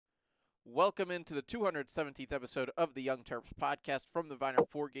Welcome into the 217th episode of the Young Terps podcast from the Viener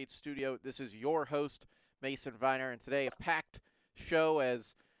Four Gate studio. This is your host, Mason Viener, and today a packed show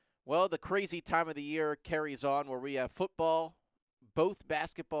as, well, the crazy time of the year carries on where we have football, both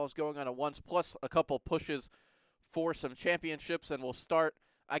basketballs going on at once, plus a couple pushes for some championships, and we'll start,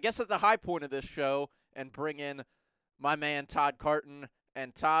 I guess, at the high point of this show and bring in my man Todd Carton.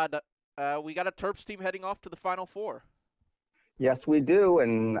 And Todd, we got a Terps team heading off to the Final Four. Yes, we do.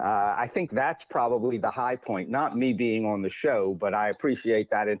 And I think that's probably the high point, not me being on the show, but I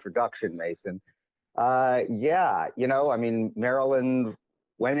appreciate that introduction, Mason. Maryland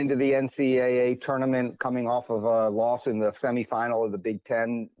went into the NCAA tournament coming off of a loss in the semifinal of the Big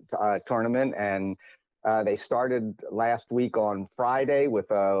Ten tournament. And they started last week on Friday with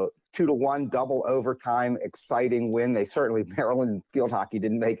a 2-1 double overtime exciting win. Maryland field hockey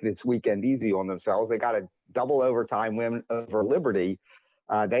didn't make this weekend easy on themselves. They got a double overtime win over Liberty.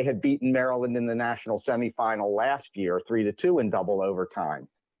 They had beaten Maryland in the national semifinal last year, 3-2 in double overtime.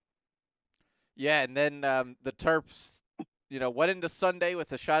 Yeah, and then the Terps, went into Sunday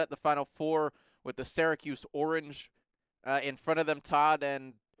with a shot at the Final Four with the Syracuse Orange in front of them, Todd.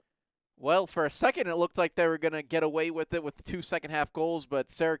 And, well, for a second it looked like they were going to get away with it with 2 second-half goals, but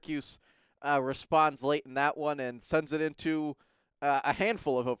Syracuse responds late in that one and sends it into a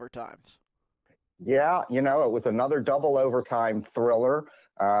handful of overtimes. Yeah, it was another double overtime thriller.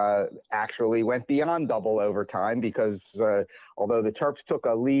 Actually went beyond double overtime because although the Terps took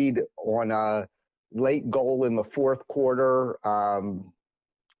a lead on a late goal in the fourth quarter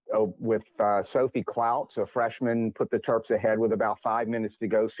with Sophie Klautz, a freshman, put the Terps ahead with about 5 minutes to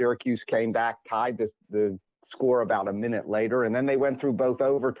go. Syracuse came back, tied the score about a minute later, and then they went through both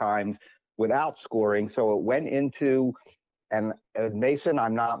overtimes without scoring. So it went into And Mason,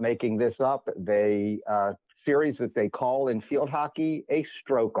 I'm not making this up, series that they call in field hockey a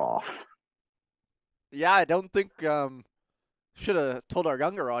stroke off. Yeah, I don't think should have told our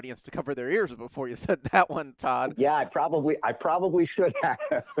younger audience to cover their ears before you said that one, Todd. Yeah, I probably should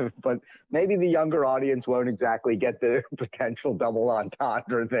have, but maybe the younger audience won't exactly get the potential double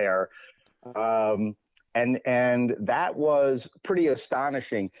entendre there. And that was pretty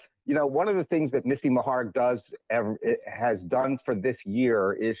astonishing. One of the things that Missy Maharg has done for this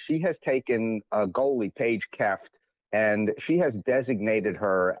year is she has taken a goalie, Paige Keft, and she has designated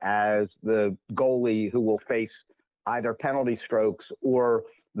her as the goalie who will face either penalty strokes or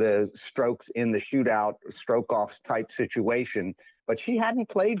the strokes in the shootout, stroke-offs type situation. But she hadn't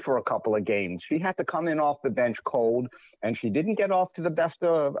played for a couple of games. She had to come in off the bench cold, and she didn't get off to the best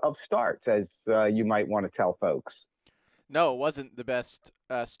of starts, as you might want to tell folks. No, it wasn't the best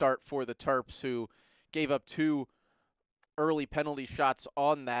start for the Terps, who gave up 2 early penalty shots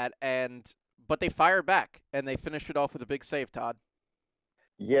on that, but they fired back, and they finished it off with a big save, Todd.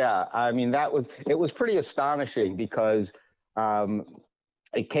 Yeah, I mean, it was pretty astonishing because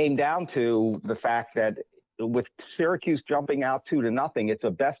it came down to the fact that with Syracuse jumping out 2-0, it's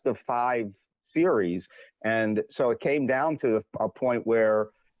a best of 5 series. And so it came down to a point where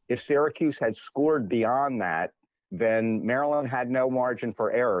if Syracuse had scored beyond that, then Maryland had no margin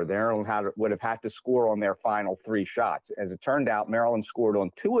for error. Maryland would have had to score on their final 3 shots. As it turned out, Maryland scored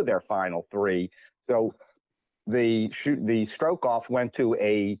on 2 of their final 3. So the stroke off went to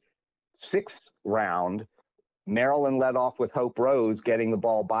a 6th round. Maryland led off with Hope Rose getting the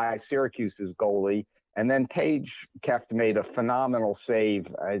ball by Syracuse's goalie, and then Paige Keft made a phenomenal save.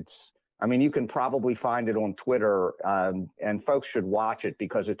 You can probably find it on Twitter, and folks should watch it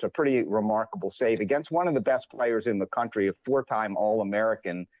because it's a pretty remarkable save against one of the best players in the country, a 4-time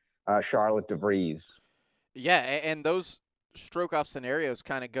All-American, Charlotte DeVries. Yeah, and those stroke-off scenarios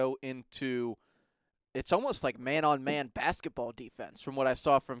kind of go into – it's almost like man-on-man basketball defense from what I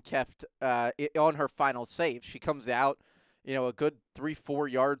saw from Keft on her final save. She comes out, a good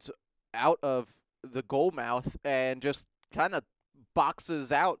 3-4 yards out of the goal mouth and just kind of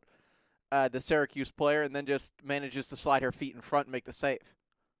boxes out the Syracuse player, and then just manages to slide her feet in front and make the save.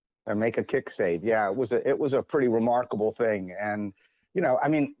 And make a kick save. Yeah, it was a pretty remarkable thing. And,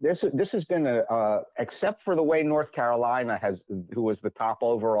 this has been except for the way North Carolina who was the top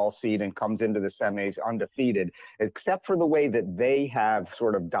overall seed and comes into the semis undefeated, except for the way that they have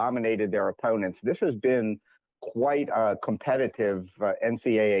sort of dominated their opponents, this has been quite a competitive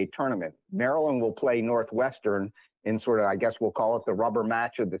NCAA tournament. Maryland will play Northwestern in sort of, I guess we'll call it the rubber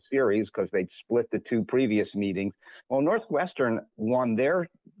match of the series because they'd split the 2 previous meetings. Well, Northwestern won their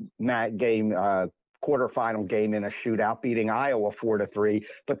quarterfinal game in a shootout, beating Iowa 4-3,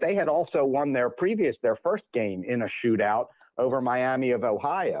 but they had also won their first game in a shootout over Miami of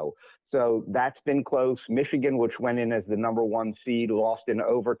Ohio. So that's been close. Michigan, which went in as the number 1 seed, lost in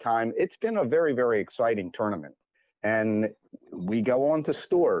overtime. It's been a very, very exciting tournament. And we go on to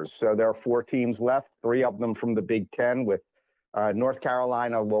Stores. So there are 4 teams left, 3 of them from the Big Ten, with North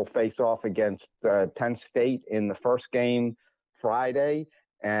Carolina will face off against Penn State in the first game Friday.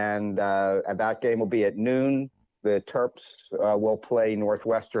 And that game will be at noon. The Terps will play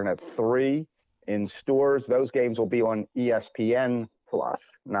Northwestern at 3 in Stores. Those games will be on ESPN Plus,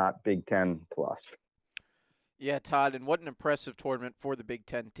 not Big Ten Plus. Yeah, Todd, and what an impressive tournament for the Big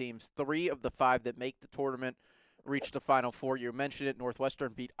Ten teams. 3 of the 5 that make the tournament reached the Final Four. You mentioned it,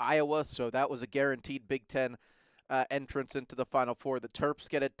 Northwestern beat Iowa, so that was a guaranteed Big Ten entrance into the Final Four. The Terps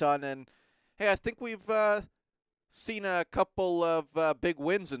get it done, and hey, I think we've seen a couple of big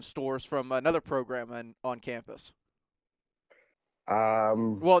wins in Stores from another program on campus.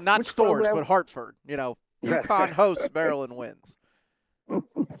 Well, not Stores, but Hartford. You know, UConn hosts, Maryland wins.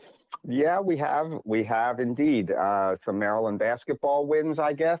 Yeah, we have indeed some Maryland basketball wins,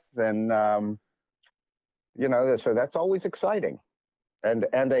 I guess, and you know, so that's always exciting. And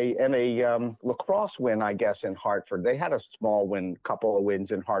a lacrosse win, I guess, in Hartford. They had a small win, couple of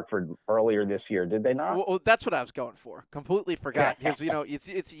wins in Hartford earlier this year, did they not? Well, that's what I was going for. Completely forgot because you know it's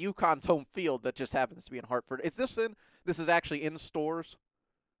UConn's home field that just happens to be in Hartford. Is this in? This is actually in Stores.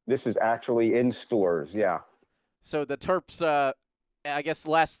 This is actually in Stores, yeah. So the Terps, I guess,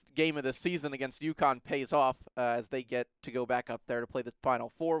 last game of the season against UConn pays off as they get to go back up there to play the Final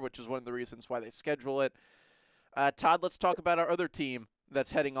Four, which is one of the reasons why they schedule it. Todd, let's talk about our other team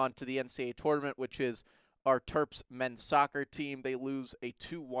that's heading on to the NCAA tournament, which is our Terps men's soccer team. They lose a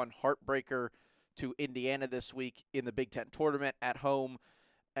 2-1 heartbreaker to Indiana this week in the Big Ten tournament at home.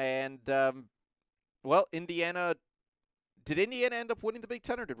 And, well, did Indiana end up winning the Big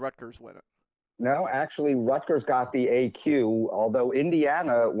Ten, or did Rutgers win it? No, actually, Rutgers got the AQ, although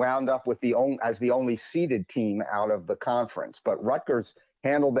Indiana wound up with as the only seeded team out of the conference. But Rutgers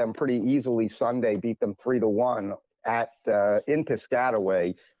handled them pretty easily Sunday, beat them 3-1 in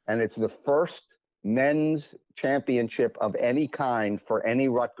Piscataway, and it's the first men's championship of any kind for any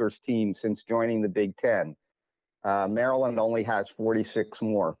Rutgers team since joining the Big Ten. Maryland only has 46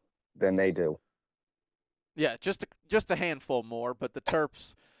 more than they do. Yeah, just a handful more, but the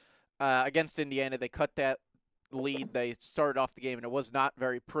Terps against Indiana, they cut that lead. They started off the game, and it was not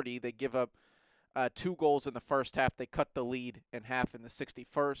very pretty. They give up 2 goals in the first half. They cut the lead in half in the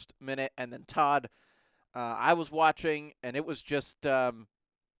 61st minute. And then Todd, I was watching, and it was just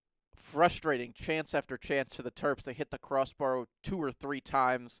frustrating. Chance after chance for the Terps. They hit the crossbar 2 or 3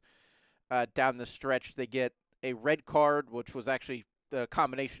 times down the stretch. They get a red card, which was actually the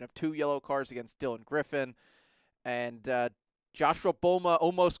combination of 2 yellow cards against Dylan Griffin. And Joshua Bolma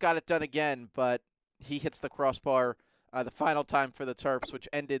almost got it done again, but he hits the crossbar the final time for the Terps, which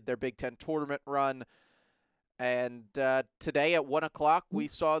ended their Big Ten tournament run. And today at 1 o'clock, we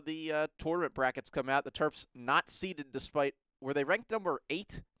saw the tournament brackets come out. The Terps not seeded were they ranked number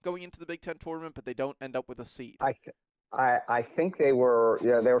 8 going into the Big Ten tournament, but they don't end up with a seed. I think they were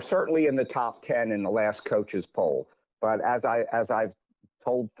certainly in the top 10 in the last coaches poll. But as I've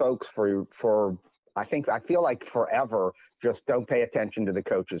told folks I feel like forever, just don't pay attention to the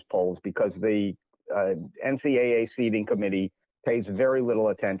coaches polls, because the NCAA seeding committee pays very little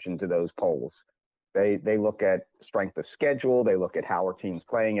attention to those polls. They look at strength of schedule, they look at how our team's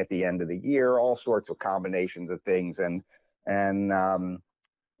playing at the end of the year, all sorts of combinations of things. And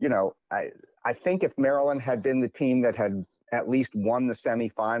you know, I think if Maryland had been the team that had at least won the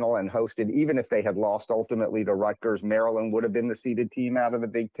semifinal and hosted, even if they had lost ultimately to Rutgers, Maryland would have been the seeded team out of the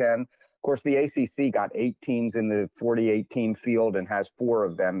Big Ten. Of course, the ACC got 8 teams in the 48-team field and has 4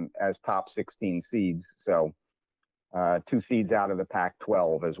 of them as top 16 seeds. So 2 seeds out of the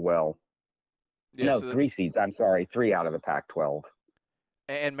Pac-12 as well. Yeah, no, so 3 seeds. I'm sorry, 3 out of the Pac-12.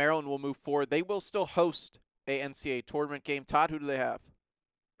 And Maryland will move forward. They will still host a NCAA tournament game. Todd, who do they have?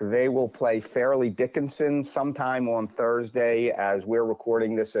 They will play Fairleigh Dickinson sometime on Thursday, as we're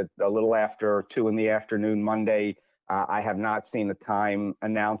recording this at a little after 2 in the afternoon Monday. I have not seen the time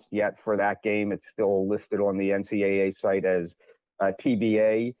announced yet for that game. It's still listed on the NCAA site as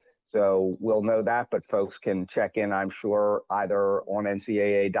TBA. So we'll know that, but folks can check in, I'm sure, either on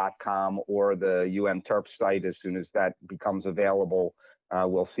NCAA.com or the YoungTerps site as soon as that becomes available.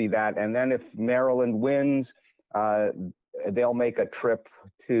 We'll see that. And then if Maryland wins, they'll make a trip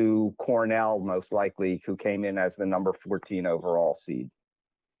to Cornell, most likely, who came in as the number 14 overall seed.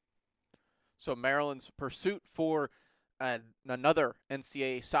 So Maryland's pursuit for another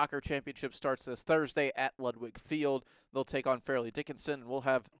NCAA soccer championship starts this Thursday at Ludwig Field. They'll take on Fairleigh Dickinson, and we'll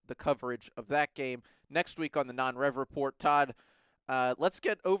have the coverage of that game next week on the Non-Rev Report. Todd, Let's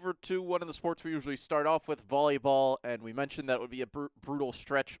get over to one of the sports we usually start off with, volleyball, and we mentioned that it would be a brutal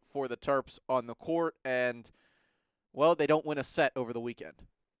stretch for the Terps on the court, and, well, they don't win a set over the weekend.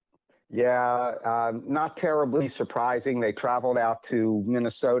 Yeah, not terribly surprising. They traveled out to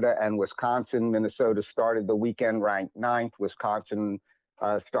Minnesota and Wisconsin. Minnesota started the weekend ranked 9th. Wisconsin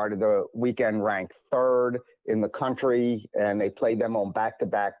started the weekend ranked 3rd in the country, and they played them on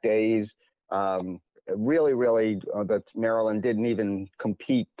back-to-back days. Really, that Maryland didn't even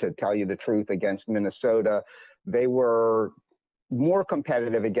compete, to tell you the truth, against Minnesota. They were more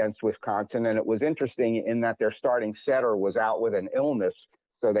competitive against Wisconsin, and it was interesting in that their starting setter was out with an illness,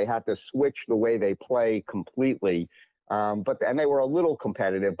 so they had to switch the way they play completely. And they were a little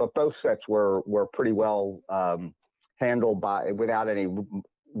competitive, but both sets were pretty well handled without any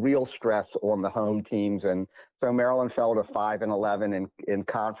real stress on the home teams. And so Maryland fell to 5-11 in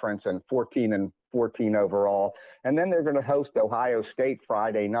conference and 14-14 overall. And then they're going to host Ohio State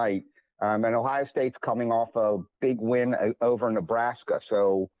Friday night. And Ohio State's coming off a big win over Nebraska.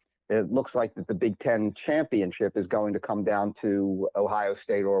 So it looks like that the Big Ten championship is going to come down to Ohio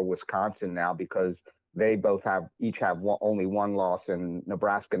State or Wisconsin now, because they each have only one loss, and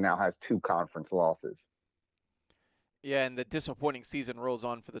Nebraska now has 2 conference losses. Yeah, and the disappointing season rolls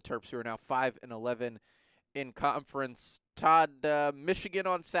on for the Terps, who are now 5-11 in conference. Todd, Michigan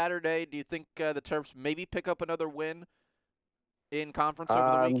on Saturday. Do you think the Terps maybe pick up another win in conference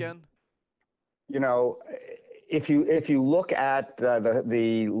over the weekend? You know, if you look at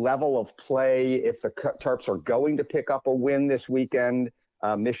the level of play, if the Terps are going to pick up a win this weekend,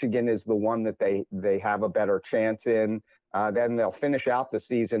 Michigan is the one that they have a better chance in. Then they'll finish out the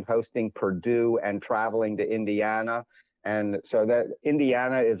season hosting Purdue and traveling to Indiana. And so that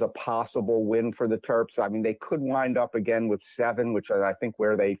Indiana is a possible win for the Terps. I mean, they could wind up again with 7, which I think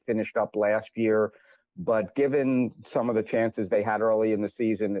where they finished up last year. But given some of the chances they had early in the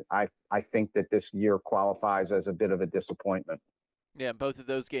season, I think that this year qualifies as a bit of a disappointment. Yeah, both of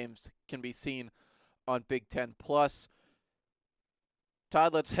those games can be seen on Big Ten Plus.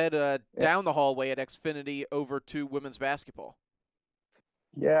 Todd, let's head down the hallway at Xfinity over to women's basketball.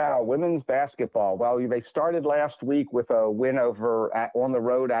 Yeah, women's basketball. Well, they started last week with a win on the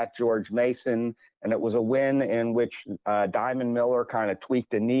road at George Mason, and it was a win in which Diamond Miller kind of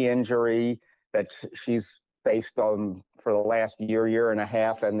tweaked a knee injury that she's faced for the last year and a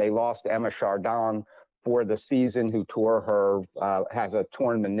half, and they lost Emma Chardon for the season, who has a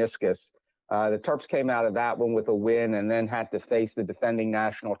torn meniscus. The Terps came out of that one with a win, and then had to face the defending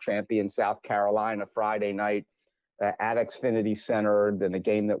national champion South Carolina Friday night at Xfinity Center. Then a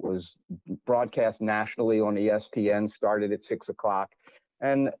game that was broadcast nationally on ESPN started at 6 o'clock.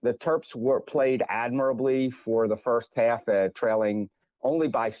 And the Terps played admirably for the first half, trailing only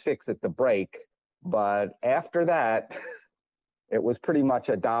by 6 at the break. But after that, it was pretty much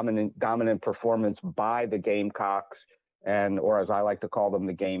a dominant performance by the Gamecocks, or as I like to call them,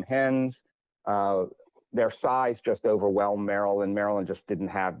 the Game Hens. Their size just overwhelmed Maryland. Maryland just didn't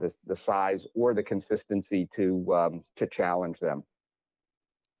have the size or the consistency to challenge them.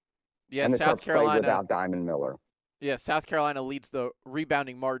 Yeah, and the South Terps Carolina played without Diamond Miller. Yeah, South Carolina leads the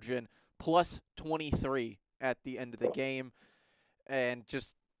rebounding margin, plus 23 at the end of the game, and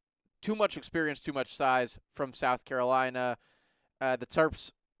just too much experience, too much size from South Carolina. The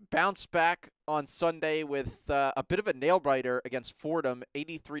Terps bounce back on Sunday with a bit of a nail-biter against Fordham,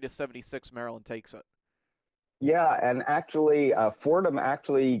 83-76. Maryland takes it. Yeah, and actually, Fordham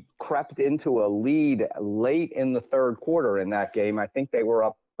actually crept into a lead late in the third quarter in that game. I think they were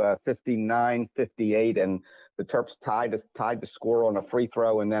up 59-58, and the Terps tied the score on a free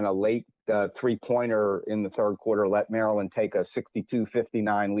throw, and then a late three-pointer in the third quarter let Maryland take a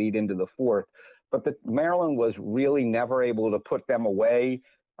 62-59 lead into the fourth. But Maryland was really never able to put them away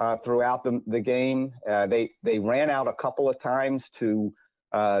throughout the game. They ran out a couple of times to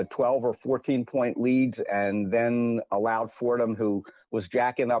 12 or 14-point leads, and then allowed Fordham, who was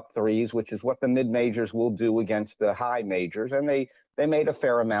jacking up threes, which is what the mid-majors will do against the high majors. And they made a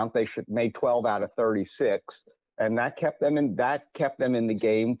fair amount. They made 12 out of 36, and that kept them in the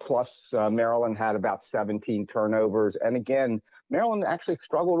game. Plus, Maryland had about 17 turnovers. And again, Maryland actually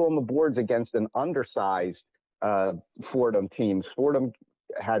struggled on the boards against an undersized Fordham team. Fordham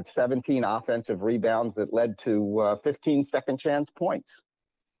had 17 offensive rebounds that led to 15 second chance points.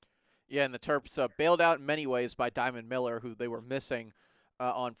 Yeah, and the Terps bailed out in many ways by Diamond Miller, who they were missing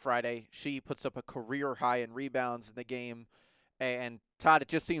on Friday. She puts up a career high in rebounds in the game. And, Todd, it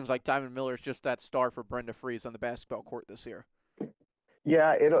just seems like Diamond Miller is just that star for Brenda Frese on the basketball court this year.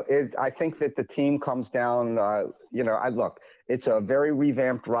 Yeah, I think that the team comes down. Look, it's a very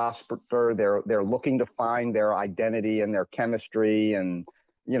revamped roster. They're looking to find their identity and their chemistry, and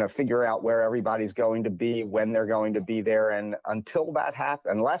figure out where everybody's going to be, when they're going to be there. And until that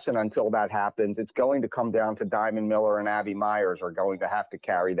happens, it's going to come down to Diamond Miller and Abby Myers are going to have to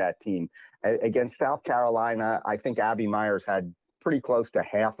carry that team. Against South Carolina, I think Abby Myers had pretty close to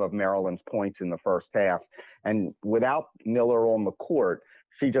half of Maryland's points in the first half. And without Miller on the court,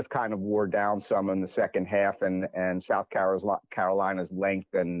 she just kind of wore down some in the second half, and South Carolina's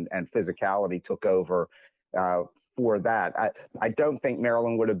length and physicality took over for that. I don't think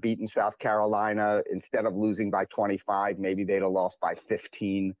Maryland would have beaten South Carolina. Instead of losing by 25, maybe they'd have lost by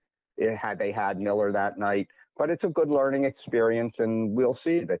 15 had they had Miller that night. But it's a good learning experience, and we'll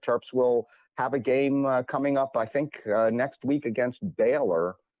see. The Terps will have a game coming up, I think, next week against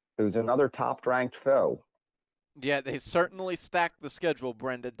Baylor, who's another top-ranked foe. Yeah, they certainly stack the schedule,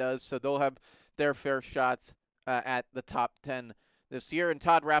 Brenda does, so they'll have their fair shots at the top 10 this year. And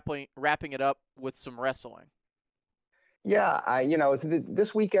Todd wrapping it up with some wrestling. Yeah,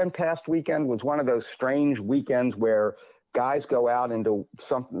 this past weekend was one of those strange weekends where guys go out into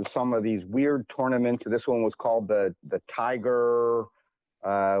some of these weird tournaments. This one was called the Tiger.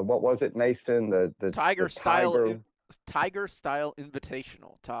 What was it, Mason? The Tiger Style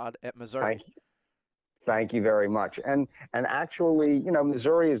Invitational, Todd, at Missouri. Thank you very much. And actually,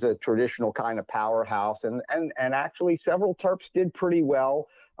 Missouri is a traditional kind of powerhouse, and actually several Terps did pretty well.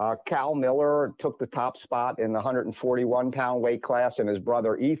 Cal Miller took the top spot in the 141-pound weight class, and his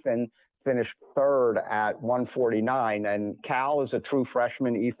brother Ethan finished third at 149. And Cal is a true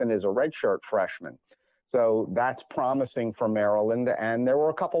freshman. Ethan is a redshirt freshman. So that's promising for Maryland. And there were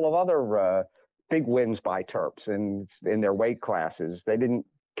a couple of other big wins by Terps in their weight classes. They didn't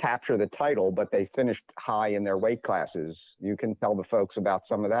capture the title, but they finished high in their weight classes. You can tell the folks about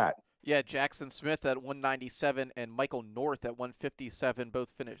some of that. Yeah, Jackson Smith at 197 and Michael North at 157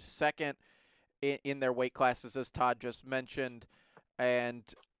 both finished second in their weight classes, as Todd just mentioned. And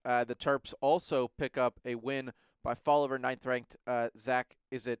the Terps also pick up a win by fall over ninth-ranked Zach,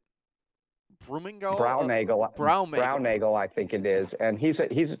 is it Brumingel? Brownagel, I think it is. And he's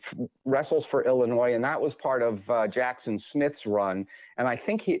wrestles for Illinois, and that was part of Jackson Smith's run. And I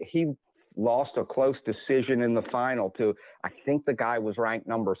think he lost a close decision in the final to, I think the guy was ranked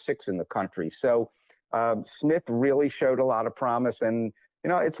number 6 in the country. So Smith really showed a lot of promise, and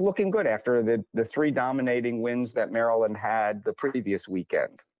it's looking good after the 3 dominating wins that Maryland had the previous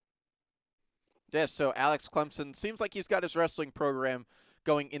weekend. Yeah, so Alex Clemson seems like he's got his wrestling program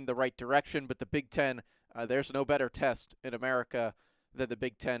going in the right direction, but the Big Ten, there's no better test in America than the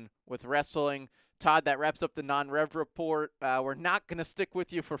Big Ten with wrestling. Todd, that wraps up the non-rev report. We're not going to stick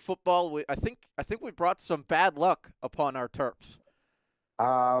with you for football. I think we brought some bad luck upon our Terps.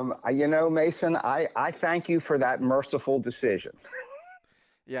 Mason, I thank you for that merciful decision.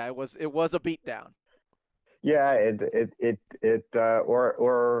 Yeah, it was a beatdown. Yeah,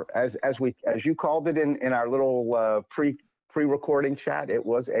 or as you called it in our little pre-recording chat, it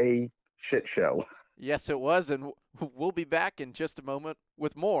was a shit show. Yes, it was, and we'll be back in just a moment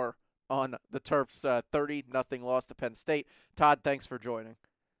with more on the Terps' 30-0 loss to Penn State. Todd, thanks for joining.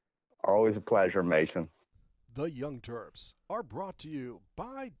 Always a pleasure, Mason. The Young Terps are brought to you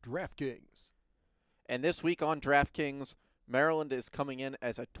by DraftKings. And this week on DraftKings, Maryland is coming in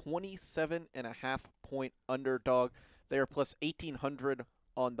as a 27.5-point underdog. They are plus 1,800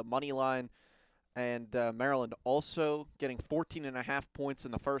 on the money line. And Maryland also getting 14.5 points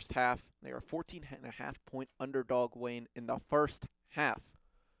in the first half. They are 14.5-point underdog, Wayne, in the first half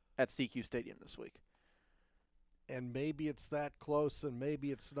at CQ Stadium this week. And maybe it's that close, and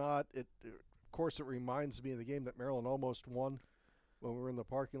maybe it's not. Of course, it reminds me of the game that Maryland almost won when we were in the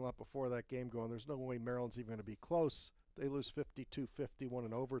parking lot before that game going, there's no way Maryland's even going to be close. They lose 52-51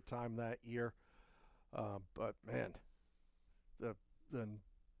 in overtime that year. But, man, the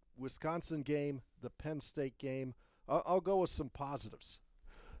Wisconsin game, the Penn State game, I'll go with some positives.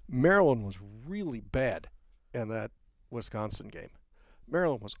 Maryland was really bad in that Wisconsin game.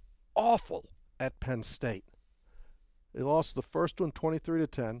 Maryland was awful at Penn State. They lost the first one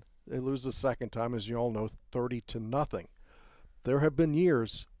 23-10. They lose the second time, as you all know, 30-0. There have been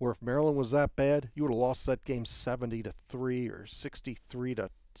years where if Maryland was that bad, you would have lost that game 70-3 or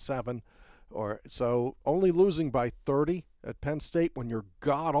 63-7. Or so only losing by 30 at Penn State when you're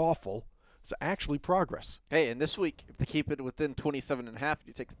god-awful is actually progress. Hey, and this week, if they keep it within 27.5,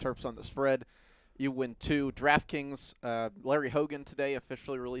 you take the Terps on the spread, you win 2. DraftKings, Larry Hogan today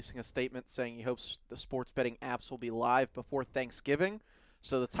officially releasing a statement saying he hopes the sports betting apps will be live before Thanksgiving.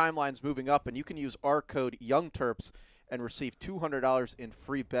 So the timeline's moving up, and you can use our code YoungTerps and receive $200 in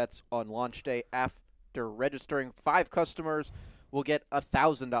free bets on launch day. After registering, 5 customers will get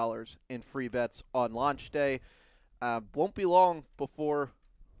 $1,000 in free bets on launch day. Won't be long before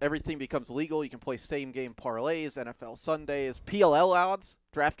everything becomes legal. You can play same-game parlays, NFL Sundays, PLL odds.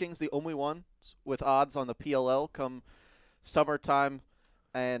 DraftKings, the only one with odds on the PLL come summertime.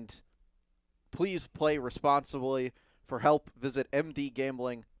 And please play responsibly. For help, visit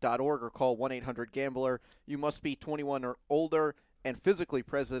mdgambling.org or call 1-800-GAMBLER. You must be 21 or older and physically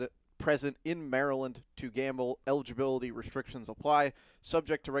present in Maryland to gamble. Eligibility restrictions apply.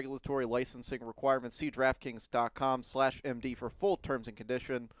 Subject to regulatory licensing requirements. See DraftKings.com/MD for full terms and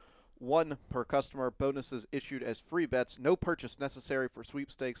conditions. 1 per customer. Bonuses issued as free bets. No purchase necessary for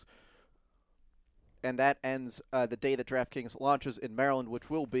sweepstakes. And that ends the day that DraftKings launches in Maryland, which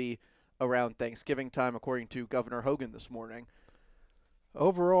will be around Thanksgiving time, according to Governor Hogan this morning.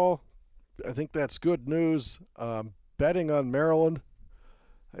 Overall, I think that's good news. Betting on Maryland,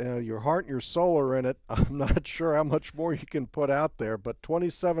 your heart and your soul are in it. I'm not sure how much more you can put out there, but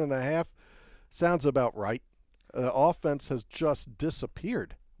 27.5 sounds about right. The offense has just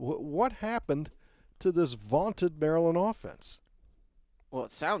disappeared. What happened to this vaunted Maryland offense? Well,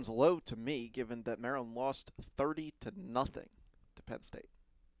 it sounds low to me, given that Maryland lost 30-0 to Penn State.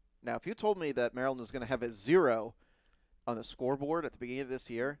 Now, if you told me that Maryland was going to have a 0 on the scoreboard at the beginning of this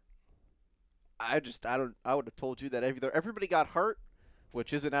year, I would have told you that either everybody got hurt,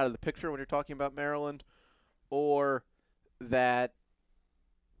 which isn't out of the picture when you're talking about Maryland, or that,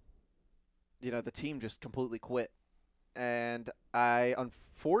 the team just completely quit. And I,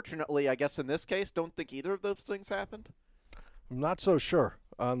 unfortunately, I guess in this case, don't think either of those things happened. I'm not so sure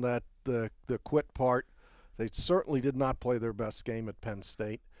on that, the quit part. They certainly did not play their best game at Penn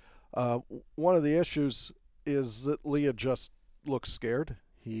State. One of the issues is that Leah just looks scared.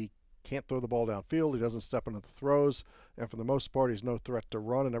 He can't throw the ball downfield. He doesn't step into the throws. And for the most part, he's no threat to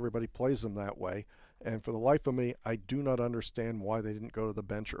run, and everybody plays him that way. And for the life of me, I do not understand why they didn't go to the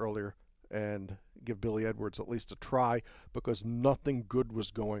bench earlier and give Billy Edwards at least a try, because nothing good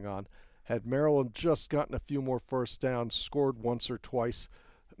was going on. Had Maryland just gotten a few more first downs, scored once or twice,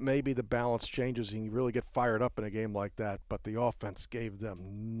 maybe the balance changes and you really get fired up in a game like that, but the offense gave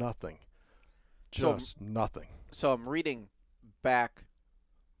them nothing. Just nothing. So I'm reading back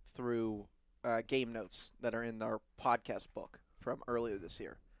through game notes that are in our podcast book from earlier this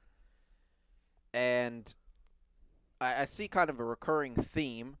year. And I see kind of a recurring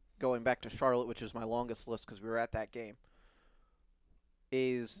theme going back to Charlotte, which is my longest list because we were at that game,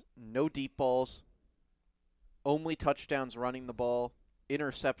 is no deep balls, only touchdowns running the ball,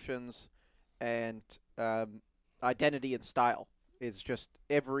 interceptions, and identity and style is just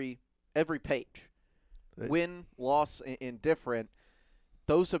every page. Win, loss, indifferent.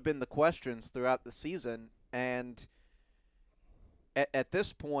 Those have been the questions throughout the season, and at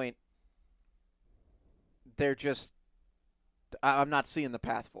this point, they're just – I'm not seeing the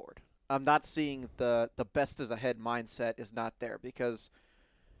path forward. I'm not seeing the best is ahead mindset is not there, because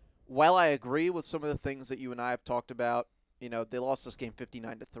while I agree with some of the things that you and I have talked about, they lost this game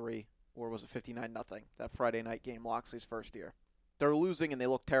 59-3, or was it 59-0, that Friday night game, Loxley's first year. They're losing, and they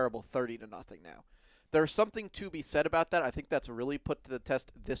look terrible 30-0 now. There's something to be said about that. I think that's really put to the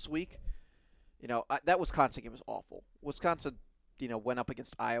test this week. That Wisconsin game was awful. Wisconsin, went up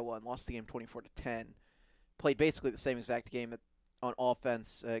against Iowa and lost the game 24-10. Played basically the same exact game on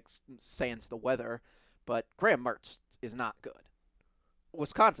offense, sans the weather, but Graham Mertz is not good.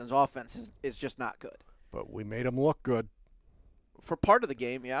 Wisconsin's offense is just not good. But we made them look good. For part of the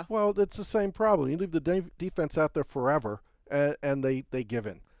game, yeah. Well, it's the same problem. You leave the defense out there forever, and they give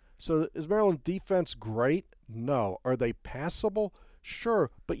in. So is Maryland defense great? No. Are they passable? Sure,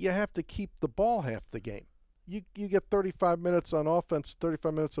 but you have to keep the ball half the game. You get 35 minutes on offense,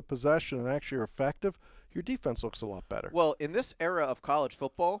 35 minutes of possession, and actually are effective, your defense looks a lot better. Well, in this era of college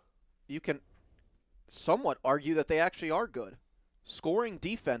football, you can somewhat argue that they actually are good. Scoring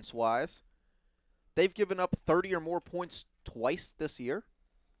defense-wise, they've given up 30 or more points twice this year.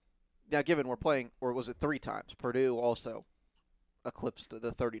 Now, given we're playing, or was it 3 times? Purdue also eclipsed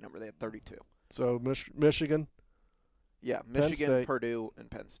the 30 number. They had 32. So Michigan? Yeah, Michigan, Purdue, and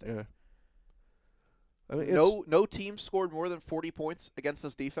Penn State. Yeah. I mean, no team scored more than 40 points against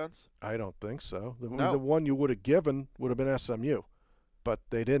this defense? I don't think so. No. The one you would have given would have been SMU, but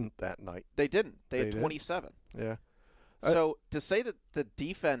they didn't that night. They didn't. They had 27. Yeah. So to say that the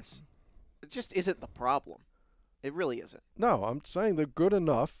defense just isn't the problem, it really isn't. No, I'm saying they're good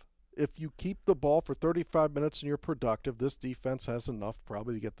enough. If you keep the ball for 35 minutes and you're productive, this defense has enough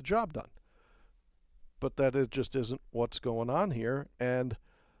probably to get the job done. But that just isn't what's going on here. And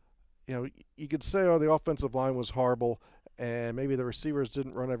you could say, oh, the offensive line was horrible, and maybe the receivers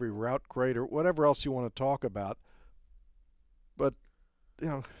didn't run every route great, or whatever else you want to talk about. But,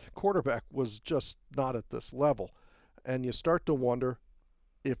 the quarterback was just not at this level. And you start to wonder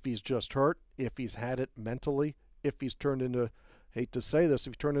if he's just hurt, if he's had it mentally, if he's turned into, hate to say this,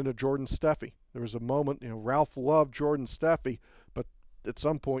 if he turned into Jordan Steffi. There was a moment, Ralph loved Jordan Steffi, but at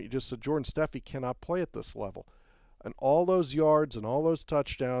some point you just said Jordan Steffi cannot play at this level. And all those yards and all those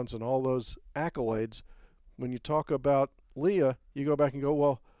touchdowns and all those accolades, when you talk about Leah, you go back and go,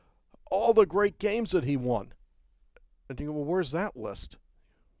 well, all the great games that he won. And you go, well, where's that list?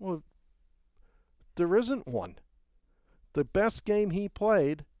 Well, there isn't one. The best game he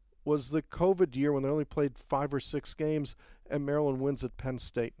played was the COVID year when they only played 5 or 6 games and Maryland wins at Penn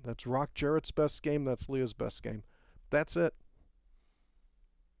State. That's Rock Jarrett's best game. That's Leah's best game. That's it.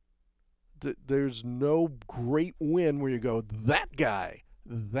 There's no great win where you go, that guy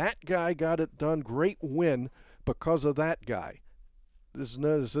got it done. Great win because of that guy. This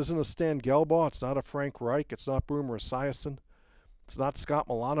isn't a Stan Gelbaugh. It's not a Frank Reich. It's not Boomer Esiason. It's not Scott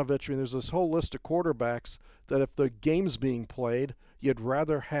Milanovic. I mean, there's this whole list of quarterbacks that if the game's being played, you'd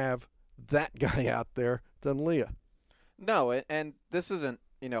rather have that guy out there than Leah. No, and this isn't,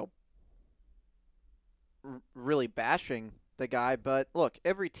 really bashing the guy, but look,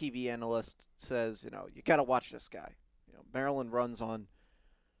 every TV analyst says, you got to watch this guy. Maryland runs on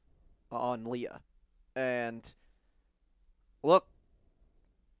Leah. And look,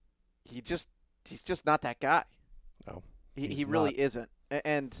 he's just not that guy. No. He really isn't.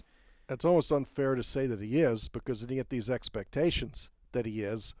 And it's almost unfair to say that he is, because then you get these expectations that he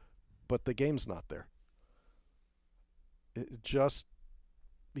is, but the game's not there.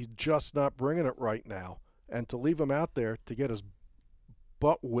 He's just not bringing it right now. And to leave him out there to get his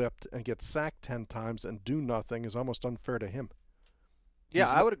butt whipped and get sacked 10 times and do nothing is almost unfair to him. Yeah,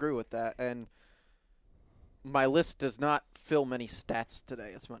 I would agree with that. And my list does not fill many stats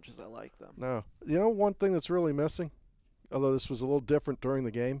today as much as I like them. No. One thing that's really missing, although this was a little different during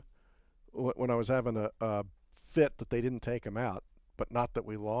the game, when I was having a fit that they didn't take him out, but not that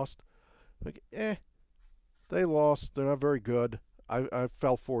we lost. They lost. They're not very good. I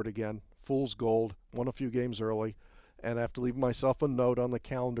fell for it again. Fool's gold. Won a few games early. And I have to leave myself a note on the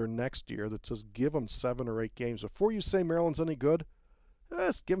calendar next year that says give them 7 or 8 games. Before you say Maryland's any good,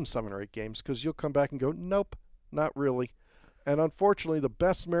 just give them 7 or 8 games, because you'll come back and go, nope, not really. And unfortunately, the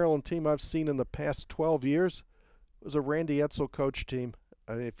best Maryland team I've seen in the past 12 years was a Randy Edsall coach team.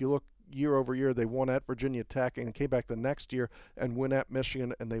 I mean, if you look year over year, they won at Virginia Tech and came back the next year and win at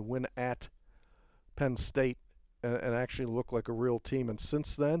Michigan, and they win at Penn State and actually look like a real team. And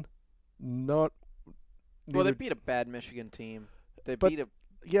since then, not. Well, they beat a bad Michigan team. They beat a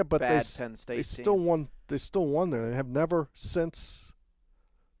bad Penn State team. Still won. They still won there. They have never since.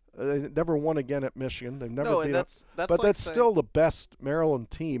 They never won again at Michigan. They've never. No, and that's still the best Maryland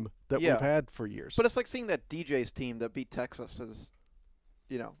team that we've had for years. But it's like seeing that DJ's team that beat Texas is,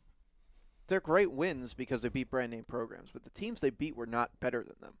 they're great wins because they beat brand name programs. But the teams they beat were not better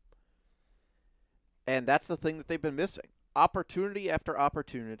than them. And that's the thing that they've been missing. Opportunity after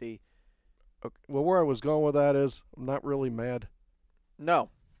opportunity. Okay. Well, where I was going with that is I'm not really mad. No.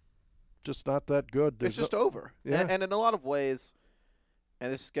 Just not that good. It's just over. Yeah. And in a lot of ways,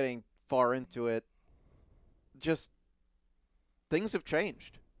 and this is getting far into it, just things have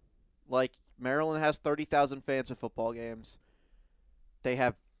changed. Like, Maryland has 30,000 fans at football games. They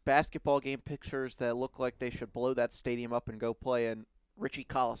have basketball game pictures that look like they should blow that stadium up and go play in Ritchie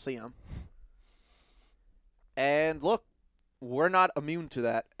Coliseum. And look, we're not immune to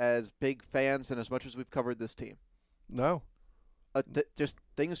that as big fans and as much as we've covered this team. No. Just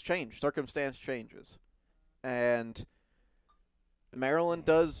things change. Circumstance changes. And Maryland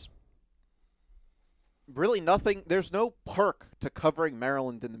does really nothing. There's no perk to covering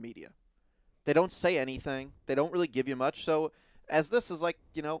Maryland in the media. They don't say anything. They don't really give you much. So as this is like,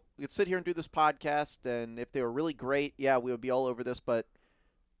 we could sit here and do this podcast, and if they were really great, yeah, we would be all over this, but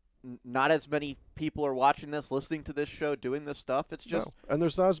not as many people are watching this, listening to this show, doing this stuff. It's just no. And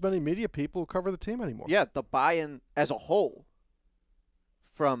there's not as many media people who cover the team anymore. Yeah, the buy-in as a whole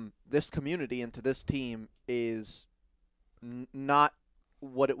from this community into this team is not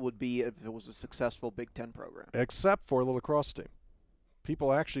what it would be if it was a successful Big Ten program. Except for the lacrosse team.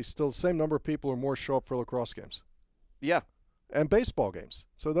 People actually still, the same number of people or more show up for lacrosse games. Yeah. And baseball games.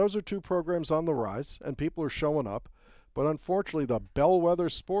 So those are 2 programs on the rise, and people are showing up. But unfortunately, the bellwether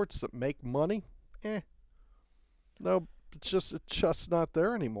sports that make money, no, it's just not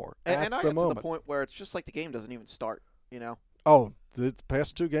there anymore. And I got to the point where it's just like the game doesn't even start, Oh, the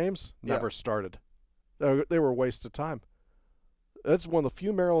past 2 games never started. They were a waste of time. That's one of the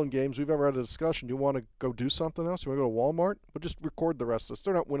few Maryland games we've ever had a discussion. Do you want to go do something else? You want to go to Walmart? We'll just record the rest of this.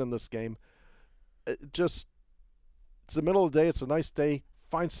 They're not winning this game. It's the middle of the day. It's a nice day.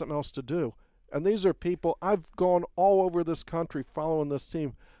 Find something else to do. And these are people, I've gone all over this country following this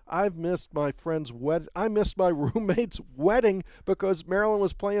team. I've missed my friend's wedding. I missed my roommate's wedding because Maryland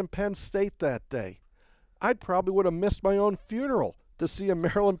was playing Penn State that day. I probably would have missed my own funeral to see a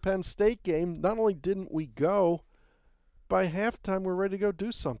Maryland-Penn State game. Not only didn't we go, by halftime we're ready to go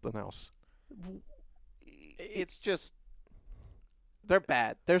do something else. It's just, they're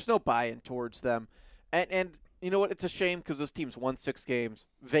bad. There's no buy-in towards them. And you know what? It's a shame because this team's won 6 games.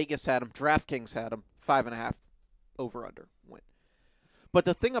 Vegas had them. DraftKings had them. 5.5 over-under win. But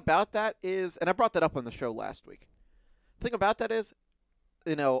the thing about that is, and I brought that up on the show last week. The thing about that is,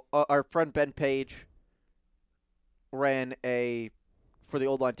 our friend Ben Page ran for the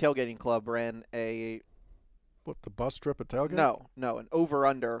Old Line Tailgating Club, What, the bus trip at tailgate? No, an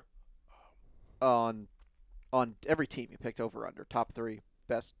over-under on every team. You picked over-under, top 3,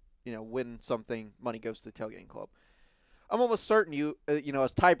 best, win something, money goes to the tailgating club. I'm almost certain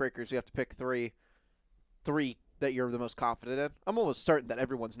as tiebreakers, you have to pick three that you're the most confident in. I'm almost certain that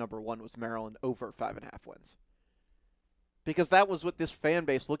everyone's number 1 was Maryland over 5.5 wins. Because that was what this fan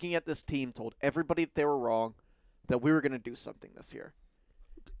base, looking at this team, told everybody that they were wrong, that we were going to do something this year.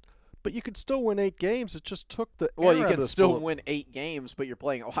 But you could still win 8 games. It just took the Well, air you out of can this still bullet. win 8 games, but you're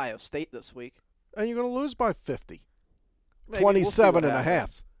playing Ohio State this week. And you're going to lose by 50. Maybe. We'll see 27 what and a half.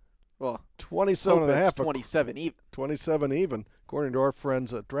 happens. Well, 27 and a half. 27 even. 27 even, according to our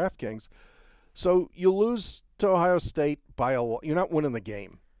friends at DraftKings. So you lose to Ohio State by a lot. You're not winning the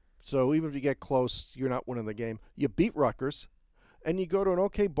game. So even if you get close, you're not winning the game. You beat Rutgers, and you go to an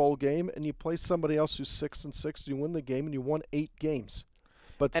okay bowl game, and you play somebody else who's 6-6. You win the game, and you won 8 games.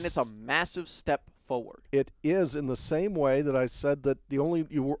 And it's a massive step forward. It is, in the same way that I said that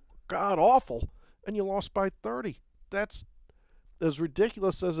you were god awful, and you lost by 30. That's as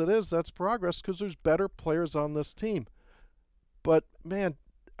ridiculous as it is. That's progress because there's better players on this team. But man,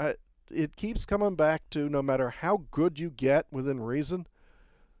 it keeps coming back to no matter how good you get within reason,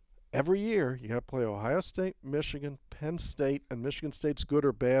 every year you got to play Ohio State, Michigan, Penn State, and Michigan State's good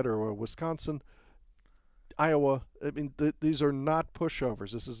or bad, or Wisconsin, Iowa. I mean, these are not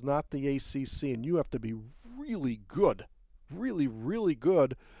pushovers. This is not the ACC, and you have to be really good, really, really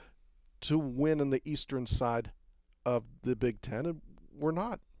good to win in the eastern side of the Big Ten, and we're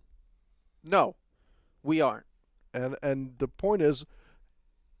not. No, we aren't. And the point is,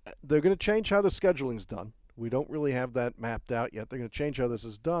 they're going to change how the scheduling's done. We don't really have that mapped out yet. They're going to change how this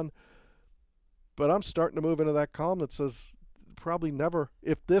is done. But I'm starting to move into that column that says probably never.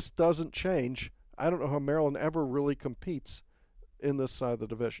 If this doesn't change, I don't know how Maryland ever really competes in this side of the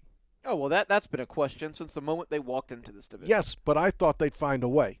division. Oh, well, that's been a question since the moment they walked into this division. Yes, but I thought they'd find a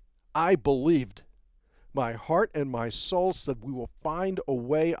way. I believed. My heart and my soul said we will find a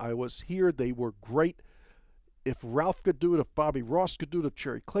way. I was here. They were great. If Ralph could do it, if Bobby Ross could do it, if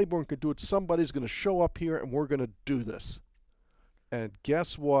Cherry Claiborne could do it, somebody's going to show up here and we're going to do this. And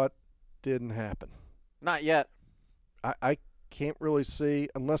guess what? Didn't happen. Not yet. I can't really see,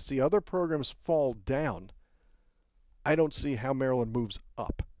 unless the other programs fall down, I don't see how Maryland moves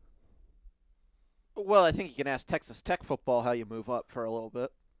up. Well, I think you can ask Texas Tech football how you move up for a little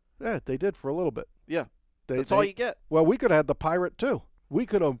bit. Yeah, they did for a little bit. Yeah. That's all you get. Well, we could have had the Pirate, too. We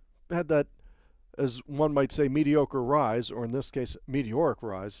could have had that, as one might say, mediocre rise, or in this case, meteoric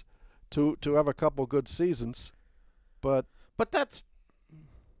rise, to have a couple good seasons. But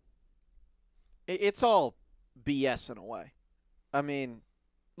it's all BS in a way. I mean,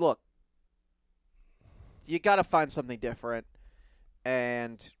 look, you got to find something different,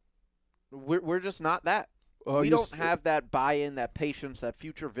 and we're just not that. We don't have that buy-in, that patience, that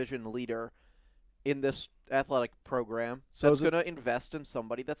future vision leader in this athletic program that's going to invest in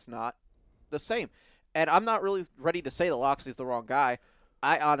somebody that's not the same. And I'm not really ready to say that Loxley's the wrong guy.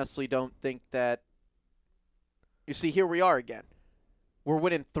 I honestly don't think that – you see, here we are again. We're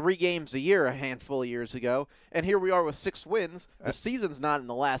winning 3 games a year a handful of years ago, and here we are with 6 wins. The season's not in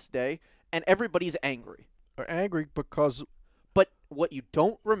the last day, and everybody's angry. They're angry because – But what you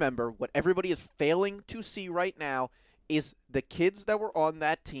don't remember, what everybody is failing to see right now, is the kids that were on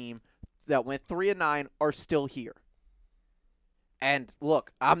that team that went 3-9 are still here. And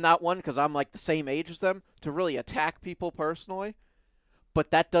look, I'm not one because I'm like the same age as them to really attack people personally,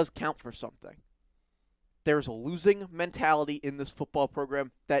 but that does count for something. There's a losing mentality in this football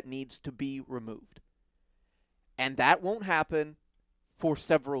program that needs to be removed. And that won't happen for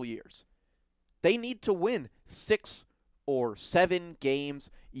several years. They need to win 6 or 7 games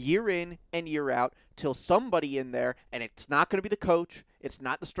year in and year out till somebody in there, and it's not going to be the coach, it's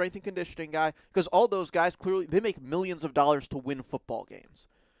not the strength and conditioning guy, because all those guys clearly, they make millions of dollars to win football games.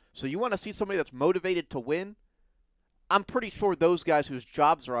 So you want to see somebody that's motivated to win? I'm pretty sure those guys whose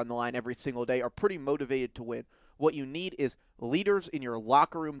jobs are on the line every single day are pretty motivated to win. What you need is leaders in your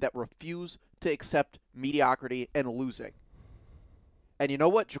locker room that refuse to accept mediocrity and losing. And you know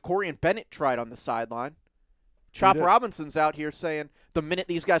what? Jacorian Bennett tried on the sideline. Chop Robinson's out here saying the minute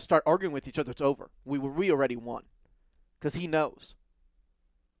these guys start arguing with each other, it's over. We already won. Because he knows.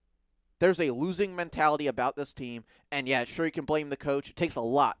 There's a losing mentality about this team. And, yeah, sure, you can blame the coach. It takes a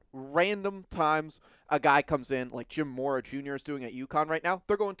lot. Random times a guy comes in, like Jim Mora Jr. is doing at UConn right now.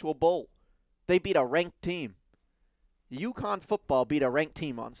 They're going to a bowl. They beat a ranked team. UConn football beat a ranked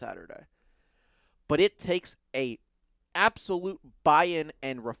team on Saturday. But it takes a absolute buy-in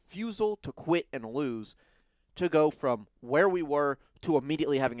and refusal to quit and lose to go from where we were to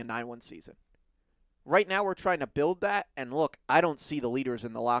immediately having a 9-1 season. Right now we're trying to build that, and look, I don't see the leaders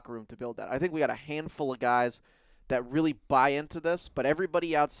in the locker room to build that. I think we got a handful of guys that really buy into this, but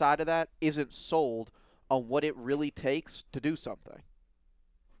everybody outside of that isn't sold on what it really takes to do something.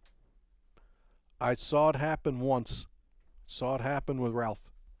 I saw it happen once. Saw it happen with Ralph.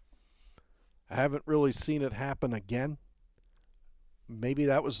 I haven't really seen it happen again. Maybe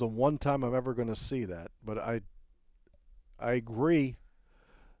that was the one time I'm ever going to see that, but I agree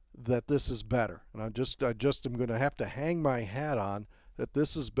that this is better, and I just am going to have to hang my hat on that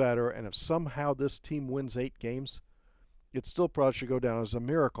this is better. And if somehow this team wins 8 games, it still probably should go down as a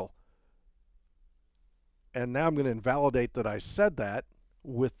miracle. And now I'm going to invalidate that I said that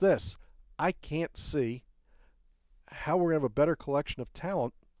with this. I can't see how we're going to have a better collection of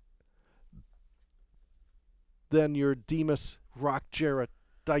talent than your Demas, Rock, Jarrett,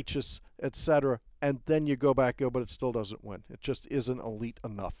 Dyches, etc., and then you go back, but it still doesn't win. It just isn't elite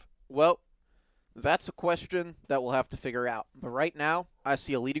enough. Well, that's a question that we'll have to figure out. But right now, I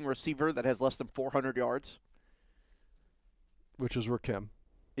see a leading receiver that has less than 400 yards. Which is Rakim.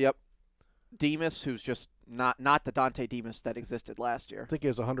 Yep. Demas, who's just not the Dante Demas that existed last year. I think he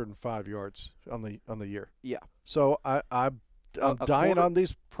has 105 yards on the year. Yeah. So I'm dying on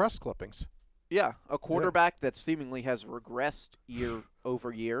these press clippings. Yeah, a quarterback that seemingly has regressed year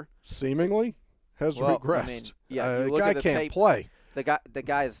over year. Seemingly has regressed. I mean, yeah, the guy can't play. The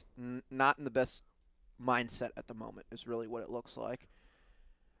guy is not in the best mindset at the moment is really what it looks like.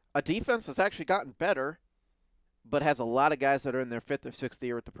 A defense that's actually gotten better, but has a lot of guys that are in their 5th or 6th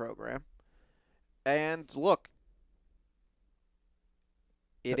year at the program. And look,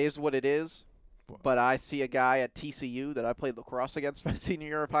 it is what it is. But I see a guy at TCU that I played lacrosse against my senior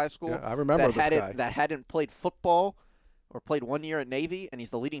year of high school. Yeah, I remember this guy. That hadn't played football or played 1 year at Navy, and he's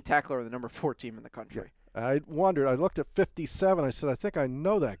the leading tackler of the number 4 team in the country. Yeah. I wondered. I looked at 57. I said, I think I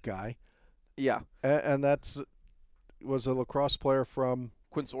know that guy. Yeah. And was a lacrosse player from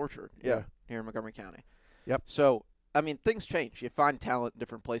Quince Orchard. Yeah, here in Montgomery County. Yep. So, I mean, things change. You find talent in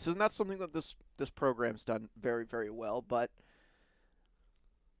different places, and that's something that this program's done very, very well. But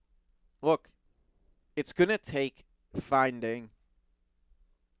look, it's going to take finding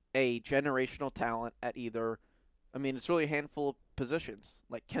a generational talent at either, I mean, it's really a handful of positions,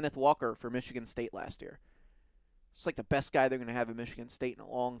 like Kenneth Walker for Michigan State last year. It's like the best guy they're going to have at Michigan State in a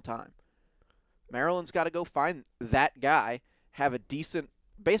long time. Maryland's got to go find that guy,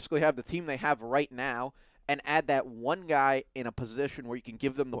 basically have the team they have right now, and add that one guy in a position where you can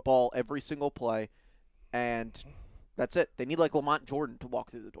give them the ball every single play, and that's it. They need like Lamont Jordan to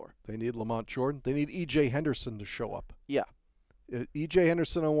walk through the door. They need Lamont Jordan. They need E.J. Henderson to show up. Yeah. E.J.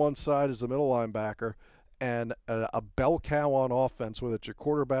 Henderson on one side is the middle linebacker, and a bell cow on offense, whether it's your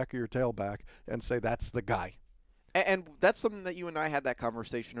quarterback or your tailback, and say that's the guy. And that's something that you and I had that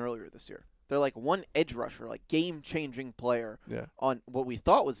conversation earlier this year. They're like one edge rusher, like game-changing player on what we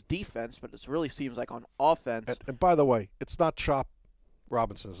thought was defense, but it really seems like on offense. And by the way, it's not Chop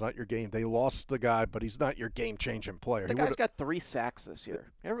Robinson. It's not your game. They lost the guy, but he's not your game-changing player. The guy's got 3 sacks this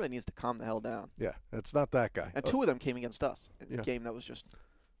year. Everybody needs to calm the hell down. Yeah, it's not that guy. And 2 of them came against us in a game that was just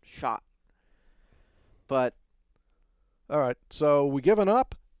shot. But all right, so we giving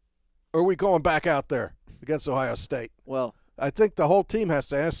up, or are we going back out there against Ohio State? Well, I think the whole team has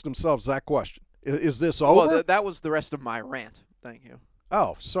to ask themselves that question. Is this over? Well, that was the rest of my rant. Thank you.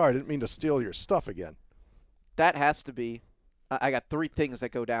 Oh, sorry. I didn't mean to steal your stuff again. That has to be. I got 3 things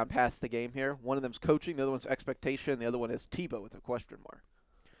that go down past the game here. One of them's coaching. The other one's expectation. The other one is Tebow with a question mark.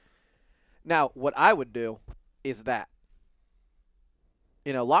 Now, what I would do is that.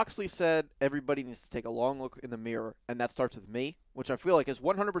 You know, Loxley said everybody needs to take a long look in the mirror, and that starts with me. which I feel like is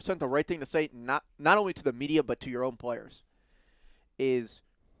 100% the right thing to say, not only to the media but to your own players, is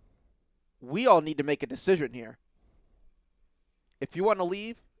we all need to make a decision here. If you want to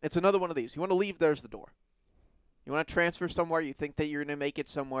leave, it's another one of these. You want to leave, there's the door. You want to transfer somewhere, you think that you're going to make it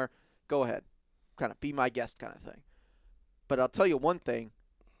somewhere, go ahead. Kind of be my guest kind of thing. But I'll tell you one thing.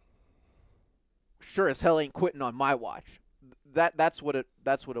 Sure as hell ain't quitting on my watch. That's what it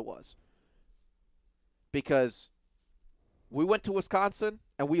was. Because we went to Wisconsin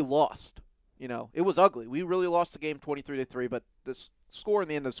and we lost. You know, it was ugly. We really lost the game 23-3, but the score in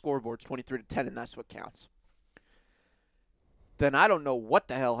the end of the scoreboard is 23-10, and that's what counts. Then I don't know what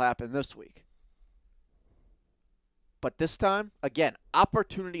the hell happened this week. But this time, again,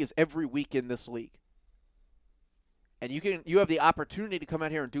 opportunity is every week in this league. And you have the opportunity to come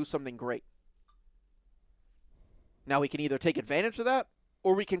out here and do something great. Now we can either take advantage of that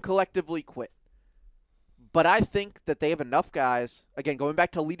or we can collectively quit. But I think that they have enough guys, again, going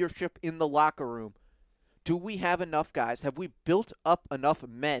back to leadership in the locker room, do we have enough guys? Have we built up enough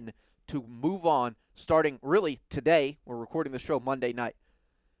men to move on starting really today? We're recording the show Monday night.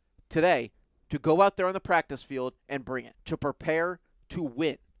 Today, to go out there on the practice field and bring it, to prepare to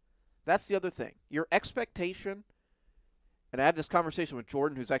win. That's the other thing. Your expectation, and I had this conversation with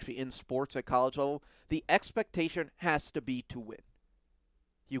Jordan, who's actually in sports at college level, the expectation has to be to win.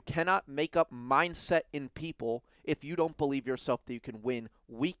 You cannot make up mindset in people if you don't believe yourself that you can win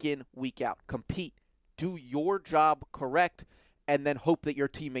week in, week out. Compete. Do your job correct, and then hope that your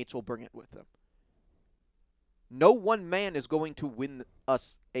teammates will bring it with them. No one man is going to win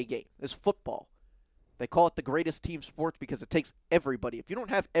us a game. It's football. They call it the greatest team sport because it takes everybody. If you don't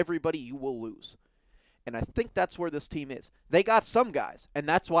have everybody, you will lose. And I think that's where this team is. They got some guys, and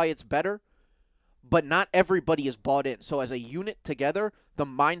that's why it's better. But not everybody is bought in. So as a unit together, the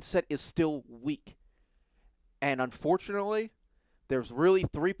mindset is still weak. And unfortunately, there's really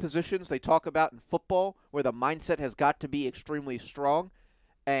 3 positions they talk about in football where the mindset has got to be extremely strong.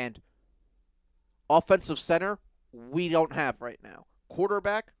 And offensive center, we don't have right now.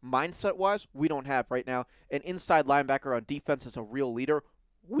 Quarterback, mindset-wise, we don't have right now. An inside linebacker on defense is a real leader,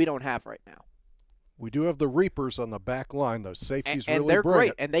 we don't have right now. We do have the Reapers on the back line. Those safeties and really they're bring great,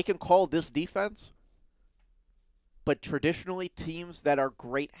 it. and they can call this defense. But traditionally, teams that are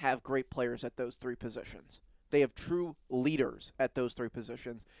great have great players at those 3 positions. They have true leaders at those 3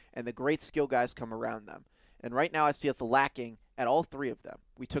 positions, and the great skill guys come around them. And right now, I see us lacking at all 3 of them.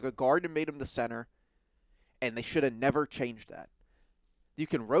 We took a guard and made him the center, and they should have never changed that. You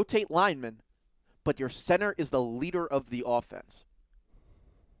can rotate linemen, but your center is the leader of the offense.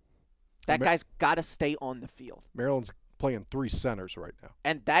 That guy's got to stay on the field. Maryland's playing 3 centers right now.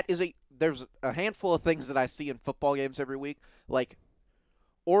 And there's a handful of things that I see in football games every week. Like,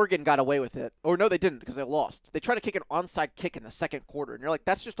 Oregon got away with it. Or no, they didn't because they lost. They tried to kick an onside kick in the second quarter. And you're like,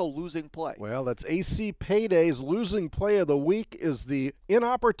 that's just a losing play. Well, that's AC Payday's losing play of the week is the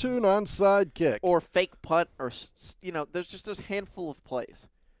inopportune onside kick. Or fake punt. Or, there's just this handful of plays.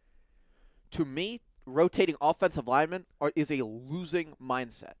 To me, rotating offensive linemen is a losing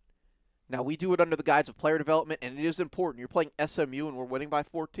mindset. Now, we do it under the guise of player development, and it is important. You're playing SMU, and we're winning by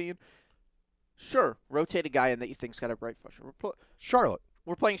 14. Sure, rotate a guy in that you think's got a bright future. Charlotte.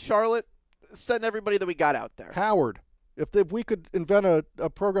 We're playing Charlotte. Send everybody that we got out there. Howard. If we could invent a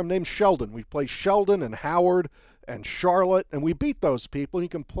program named Sheldon, we'd play Sheldon and Howard and Charlotte, and we beat those people, and you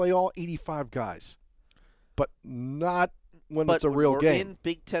can play all 85 guys. But not when it's a real game. We're in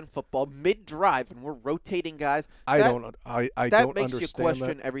Big Ten football mid-drive, and we're rotating guys. I don't understand that makes you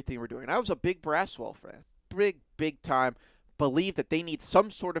question everything we're doing. And I was a big Braswell fan. Big time. Believe that they need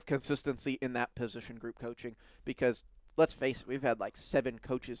some sort of consistency in that position group coaching because, let's face it, we've had like 7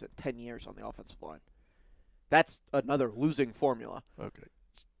 coaches in 10 years on the offensive line. That's another losing formula. Okay.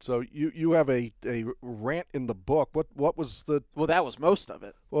 So you have a rant in the book. What was the... Well, that was most of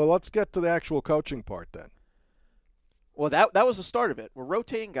it. Well, let's get to the actual coaching part then. Well, that was the start of it. We're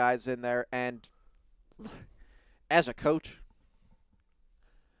rotating guys in there, and as a coach,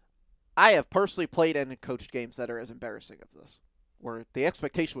 I have personally played and coached games that are as embarrassing as this, where the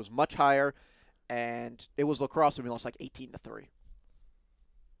expectation was much higher, and it was lacrosse, and we lost like 18-3.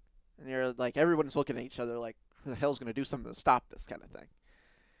 And you're like, everyone's looking at each other like, who the hell's going to do something to stop this kind of thing?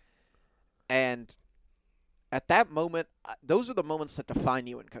 And at that moment, those are the moments that define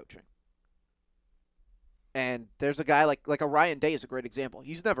you in coaching. And there's a guy like a Ryan Day is a great example.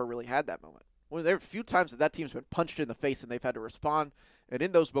 He's never really had that moment. Well, there are a few times that team's been punched in the face and they've had to respond, and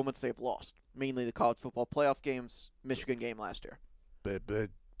in those moments they've lost. Mainly the college football playoff games, Michigan game last year. But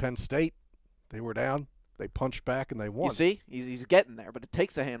Penn State, they were down, they punched back, and they won. You see, he's getting there, but it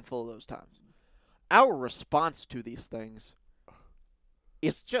takes a handful of those times. Our response to these things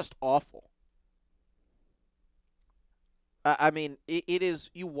is just awful. I mean, it is.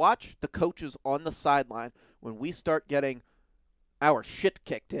 You watch the coaches on the sideline when we start getting our shit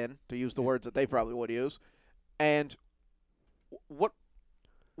kicked in, to use the words that they probably would use, and what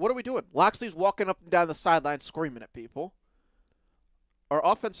are we doing? Loxley's walking up and down the sideline screaming at people. Our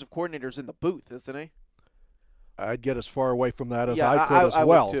offensive coordinator's in the booth, isn't he? I'd get as far away from that as I could as I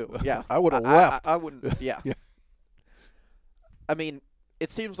well. Would too. Yeah, I would have left. I wouldn't. Yeah. Yeah. I mean,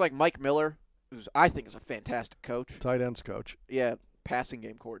 it seems like Mike Miller, who I think is a fantastic coach. Tight ends coach. Yeah, passing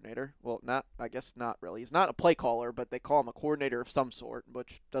game coordinator. Well, I guess not really. He's not a play caller, but they call him a coordinator of some sort,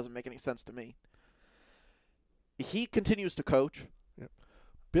 which doesn't make any sense to me. He continues to coach. Yep.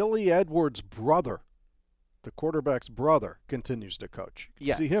 Billy Edwards' brother, the quarterback's brother, continues to coach. You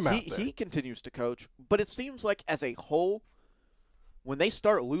can see him out there. He continues to coach, but it seems like as a whole, when they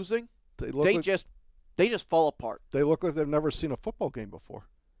start losing, they just fall apart. They look like they've never seen a football game before.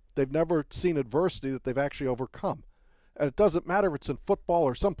 They've never seen adversity that they've actually overcome. And it doesn't matter if it's in football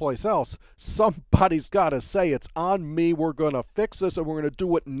or someplace else. Somebody's got to say, it's on me, we're going to fix this, and we're going to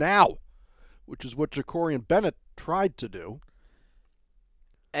do it now, which is what Jacorian Bennett tried to do.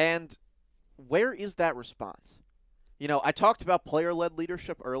 And where is that response? You know, I talked about player-led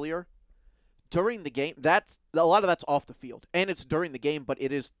leadership earlier. During the game, a lot of that's off the field, and it's during the game, but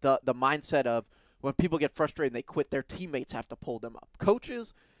it is the mindset of when people get frustrated and they quit, their teammates have to pull them up.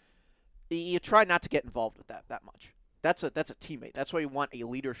 Coaches, you try not to get involved with that much. That's a teammate. That's why you want a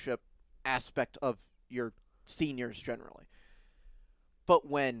leadership aspect of your seniors generally. But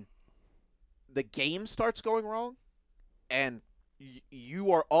when the game starts going wrong and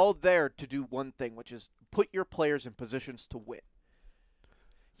you are all there to do one thing, which is put your players in positions to win,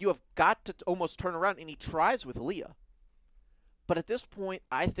 you have got to almost turn around, and he tries with Leah. But at this point,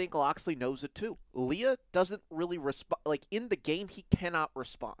 I think Loxley knows it too. Leah doesn't really respond. Like, in the game, he cannot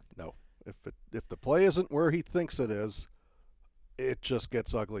respond. No. If the play isn't where he thinks it is, it just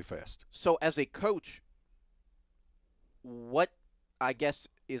gets ugly fast. So as a coach, what, I guess,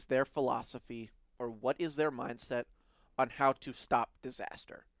 is their philosophy or what is their mindset on how to stop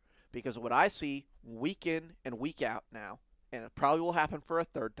disaster? Because what I see week in and week out now, and it probably will happen for a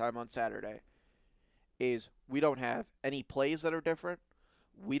third time on Saturday, is we don't have any plays that are different.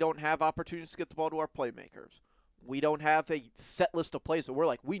 We don't have opportunities to get the ball to our playmakers. We don't have a set list of plays that we're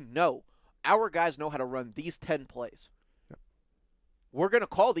like, we know. Our guys know how to run these 10 plays. Yep. We're going to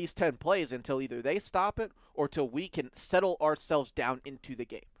call these 10 plays until either they stop it or till we can settle ourselves down into the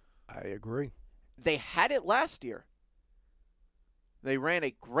game. I agree. They had it last year. They ran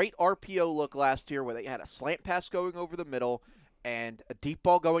a great RPO look last year where they had a slant pass going over the middle and a deep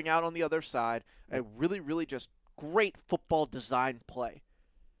ball going out on the other side. A really, really just great football design play.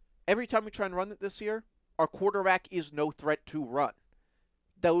 Every time we try and run it this year, our quarterback is no threat to run.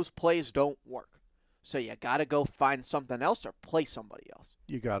 Those plays don't work. So you got to go find something else or play somebody else.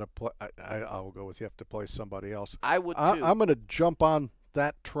 You got to play. I'll go with you have to play somebody else. I would too. I'm going to jump on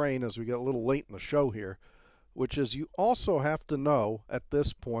that train as we get a little late in the show here, which is you also have to know at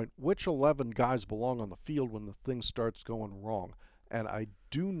this point which 11 guys belong on the field when the thing starts going wrong. And I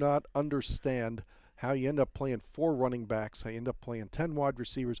do not understand how you end up playing 4 running backs, how you end up playing 10 wide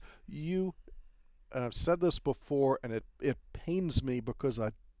receivers. I've said this before, and it pains me because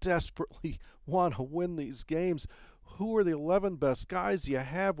I desperately want to win these games. Who are the 11 best guys you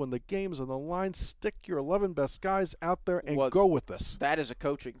have when the game's on the line? Stick your 11 best guys out there and go with this. That is a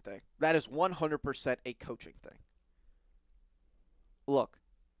coaching thing. That is 100% a coaching thing. Look,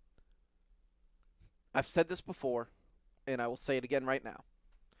 I've said this before, and I will say it again right now.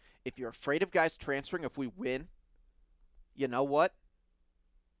 If you're afraid of guys transferring if we win, you know what?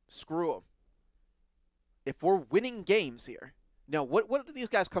 Screw them. If we're winning games here, now what do these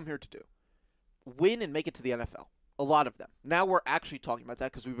guys come here to do? Win and make it to the NFL. A lot of them. Now we're actually talking about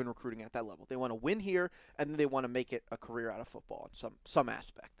that because we've been recruiting at that level. They want to win here, and then they want to make it a career out of football in some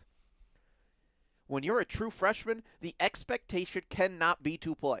aspect. When you're a true freshman, the expectation cannot be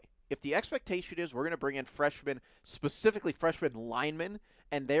to play. If the expectation is we're going to bring in freshmen, specifically freshman linemen,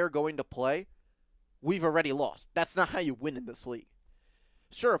 and they're going to play, we've already lost. That's not how you win in this league.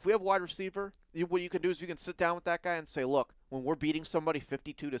 Sure, if we have a wide receiver, what you can do is you can sit down with that guy and say, look, when we're beating somebody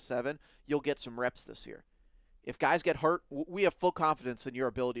 52-7, you'll get some reps this year. If guys get hurt, we have full confidence in your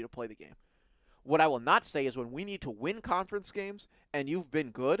ability to play the game. What I will not say is when we need to win conference games and you've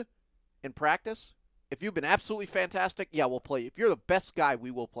been good in practice, if you've been absolutely fantastic, yeah, we'll play you. If you're the best guy,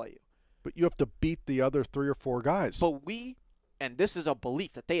 we will play you. But you have to beat the other 3 or 4 guys. But and this is a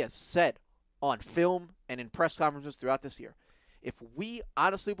belief that they have said on film and in press conferences throughout this year, if we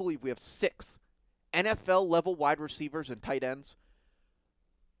honestly believe we have 6 NFL-level wide receivers and tight ends,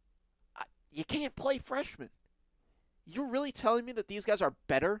 you can't play freshmen. You're really telling me that these guys are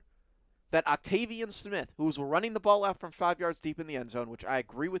better? That Octavian Smith, who's running the ball out from 5 yards deep in the end zone, which I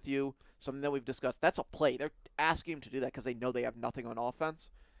agree with you, something that we've discussed, that's a play. They're asking him to do that because they know they have nothing on offense.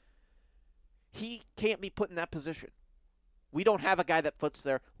 He can't be put in that position. We don't have a guy that puts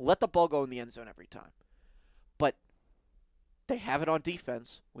there, let the ball go in the end zone every time. But they have it on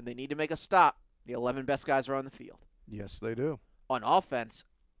defense. When they need to make a stop, the 11 best guys are on the field. Yes, they do. On offense,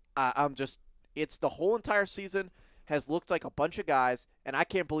 it's the whole entire season has looked like a bunch of guys, and I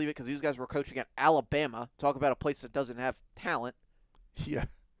can't believe it because these guys were coaching at Alabama. Talk about a place that doesn't have talent. Yeah.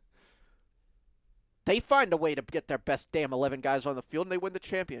 They find a way to get their best damn 11 guys on the field, and they win the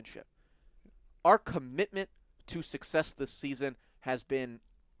championship. Our commitment to success this season has been,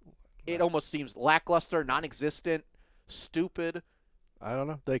 it almost seems lackluster, non-existent, stupid. I don't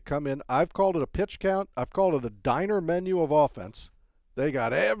know. They come in. I've called it a pitch count. I've called it a diner menu of offense. They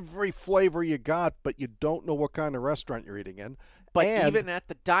got every flavor you got, but you don't know what kind of restaurant you're eating in. But even at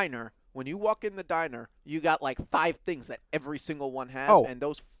the diner, when you walk in the diner, you got like 5 things that every single one has, and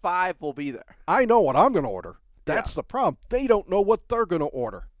those 5 will be there. I know what I'm going to order. That's the problem. They don't know what they're going to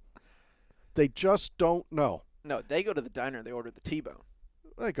order. They just don't know. No, they go to the diner, they order the T-bone.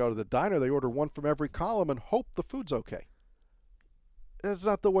 They go to the diner, they order one from every column and hope the food's okay. That's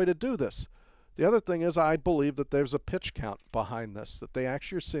not the way to do this. The other thing is I believe that there's a pitch count behind this, that they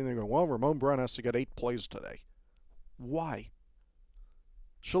actually are sitting there going, well, Ramon Brown has to get 8 plays today. Why?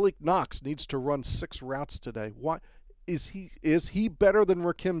 Shalik Knox needs to run 6 routes today. Why? Is he better than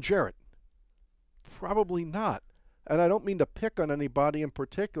Rakim Jarrett? Probably not. And I don't mean to pick on anybody in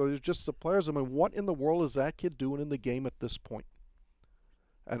particular. It's just the players. I mean, what in the world is that kid doing in the game at this point?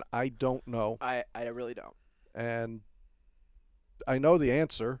 And I don't know. I really don't. And I know the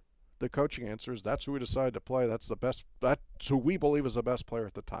answer. The coaching answer is that's who we decided to play. That's the best. That's who we believe is the best player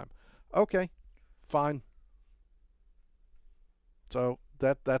at the time. Okay, fine. So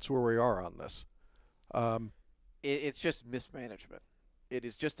that's where we are on this. It's just mismanagement. It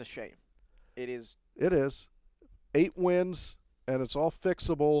is just a shame. It is. It is. 8 wins, and it's all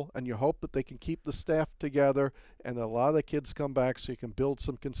fixable, and you hope that they can keep the staff together and a lot of the kids come back so you can build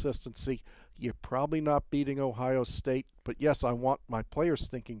some consistency. You're probably not beating Ohio State, but yes, I want my players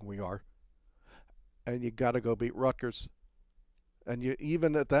thinking we are. And you got to go beat Rutgers. And you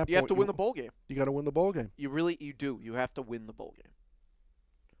even at that point, you have to win the bowl game. You got to win the bowl game. You do. You have to win the bowl game.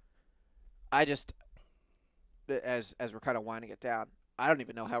 I just, as we're kind of winding it down, I don't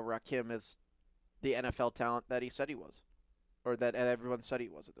even know how Rakim is the NFL talent that he said he was, or that everyone said he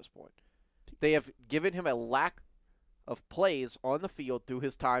was at this point. They have given him a lack of plays on the field through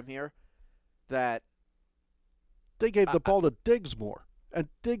his time here that they gave the ball to Diggs more, and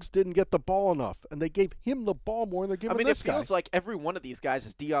Diggs didn't get the ball enough, and they gave him the ball more than they're giving this guy. It feels like every one of these guys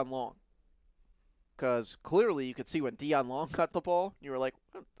is Deion Long, because clearly you could see when Deion Long got the ball, you were like,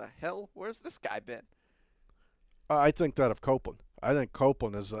 what the hell? Where's this guy been? I think that of Copeland. I think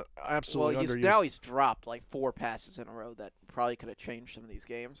Copeland is absolutely underused. Now he's dropped like 4 passes in a row that probably could have changed some of these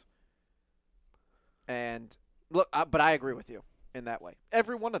games. And look, but I agree with you in that way.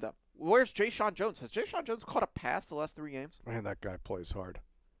 Every one of them. Where's Jayshon Jones? Has Jayshon Jones caught a pass the last 3 games? Man, that guy plays hard.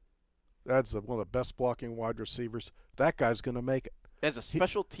 That's one of the best blocking wide receivers. That guy's going to make it. As a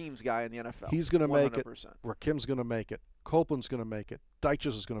special teams guy in the NFL. He's going to make it. 100%. Rakim's going to make it. Copeland's going to make it.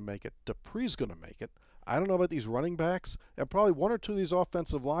 Deitches is going to make it. Dupree's going to make it. I don't know about these running backs, and probably 1 or 2 of these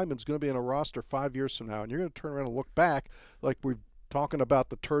offensive linemen is going to be in a roster 5 years from now, and you're going to turn around and look back like we're talking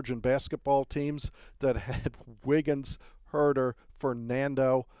about the Turgeon basketball teams that had Wiggins, Herder,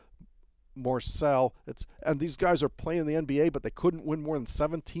 Fernando, Morcell. And these guys are playing in the NBA, but they couldn't win more than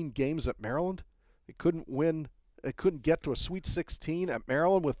 17 games at Maryland. They couldn't win. They couldn't get to a Sweet 16 at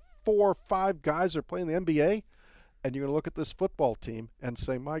Maryland with 4 or 5 guys that are playing in the NBA. And you're going to look at this football team and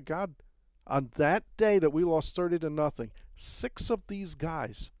say, my God, on that day that we lost 30-0, 6 of these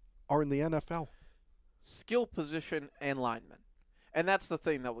guys are in the NFL. Skill position and linemen. And that's the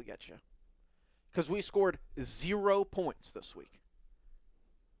thing that will get you. Because we scored 0 points this week.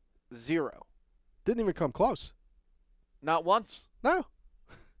 0. Didn't even come close. Not once. No.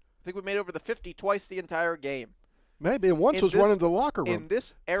 I think we made over the 50 twice the entire game. Maybe, and once was running to the locker room. In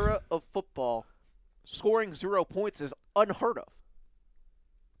this era of football, scoring 0 points is unheard of.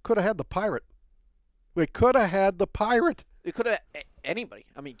 Could have had the Pirate. We could have had the Pirate. It could have anybody.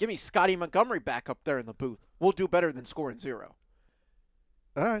 I mean, give me Scotty Montgomery back up there in the booth. We'll do better than scoring 0.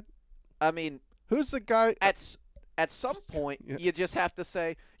 All right. I mean, who's the guy? At some point, you just have to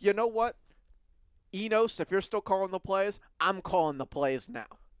say, you know what? Enos, if you're still calling the plays, I'm calling the plays now.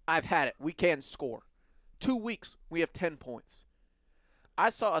 I've had it. We can score. 2 weeks, we have 10 points. I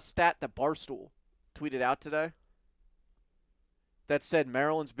saw a stat that Barstool tweeted out today that said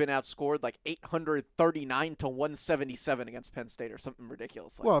Maryland's been outscored like 839 to 177 against Penn State or something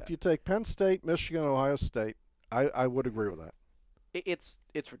ridiculous like well, that. if you take Penn State, Michigan, Ohio State, I would agree with that. It's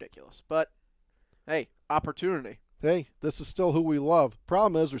ridiculous. But, hey, opportunity. Hey, this is still who we love.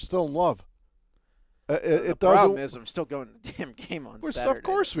 Problem is, we're still in love. The problem is I'm still going to the damn game on Saturday. Of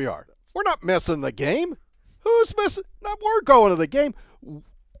course we are. We're not missing the game. Who's missing? No, we're going to the game.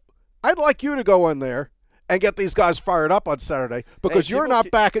 I'd like you to go in there and get these guys fired up on Saturday because you're not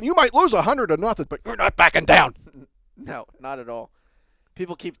backing. You might lose 100-0, but you're not backing down. No, not at all.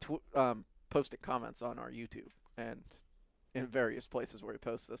 People keep posting comments on our YouTube and in various places where we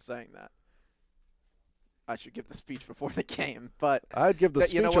post this saying that I should give the speech before the game, but I'd give the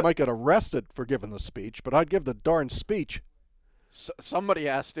speech. You know I might get arrested for giving the speech, but I'd give the darn speech. Somebody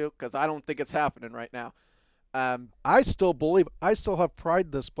has to, because I don't think it's happening right now. I still believe. I still have pride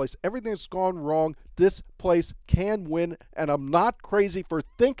in this place. Everything's gone wrong. This place can win, and I'm not crazy for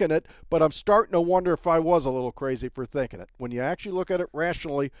thinking it, but I'm starting to wonder if I was a little crazy for thinking it. When you actually look at it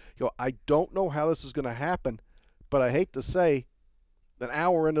rationally, you go, I don't know how this is going to happen, but I hate to say, an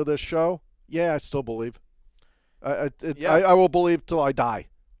hour into this show, yeah, I still believe. I will believe till I die.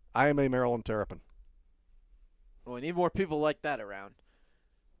 I am a Maryland Terrapin. Well, we need more people like that around.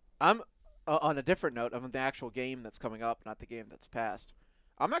 I'm on a different note. I'm on the actual game that's coming up, not the game that's passed.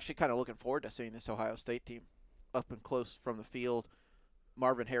 I'm actually kind of looking forward to seeing this Ohio State team up and close from the field.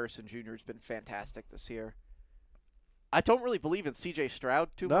 Marvin Harrison Jr. has been fantastic this year. I don't really believe in C.J. Stroud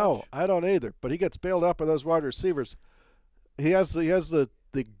too much. No, I don't either. But he gets bailed out by those wide receivers. He has the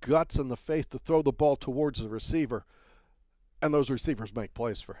guts and the faith to throw the ball towards the receiver, and those receivers make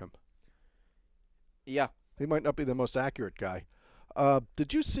plays for him. Yeah. He might not be the most accurate guy.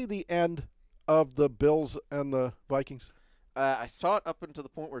 Did you see the end of the Bills and the Vikings? I saw it up until the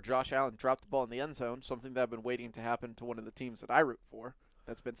point where Josh Allen dropped the ball in the end zone, something that I've been waiting to happen to one of the teams that I root for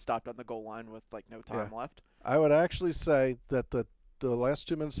that's been stopped on the goal line with like no time left. I would actually say that the last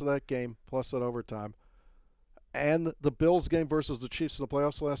 2 minutes of that game, plus that overtime, and the Bills game versus the Chiefs in the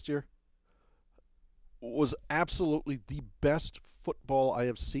playoffs last year was absolutely the best football I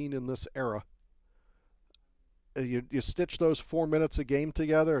have seen in this era. You stitch those 4 minutes a game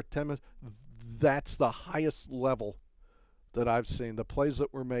together, or 10 minutes, that's the highest level that I've seen. The plays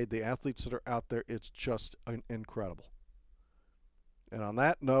that were made, the athletes that are out there, it's just incredible. And on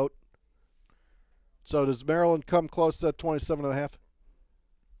that note, so does Maryland come close to that 27.5?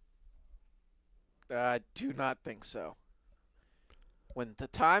 I do not think so. When the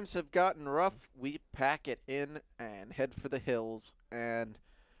times have gotten rough, we pack it in and head for the hills. And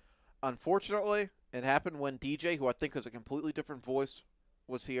unfortunately, it happened when DJ, who I think is a completely different voice,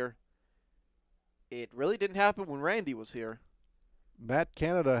 was here. It really didn't happen when Randy was here. Matt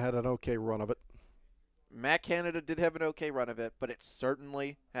Canada had an okay run of it. Matt Canada did have an okay run of it, but it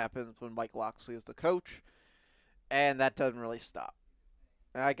certainly happens when Mike Locksley is the coach, and that doesn't really stop.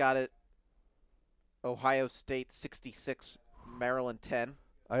 I got it. Ohio State 66, Maryland 10.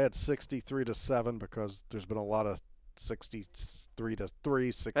 I had 63-7 because there's been a lot of 63-3,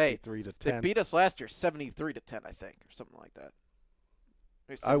 63-10. They beat us last year 73-10, I think, or something like that.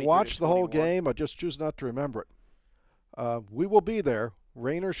 I watched the whole game. I just choose not to remember it. We will be there,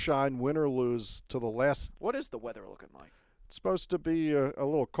 rain or shine, win or lose, to the last. What is the weather looking like? It's supposed to be a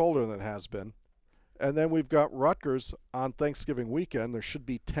little colder than it has been. And then we've got Rutgers on Thanksgiving weekend. There should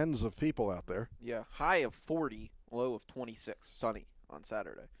be tens of people out there. Yeah, high of 40, low of 26, sunny on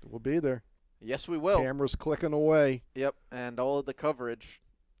Saturday. We'll be there. Yes, we will. Cameras clicking away. Yep, and all of the coverage.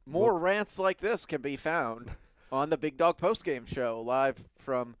 More rants like this can be found on the Big Dog Postgame Show, live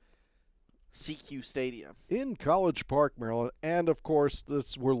from CQ Stadium. In College Park, Maryland. And, of course,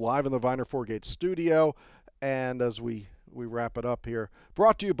 we're live in the Viener Four-Gate studio. And as we wrap it up here,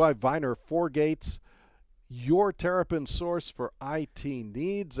 brought to you by Viener Four-Gates, your Terrapin source for IT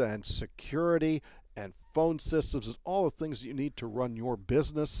needs and security and phone systems and all the things that you need to run your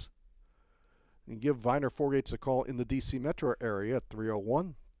business. You can give Viener Four-Gates a call in the D.C. metro area at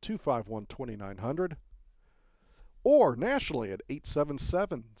 301-251-2900 or nationally at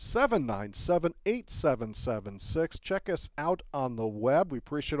 877-797-8776. Check us out on the web. We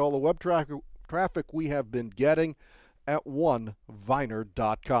appreciate all the web traffic we have been getting at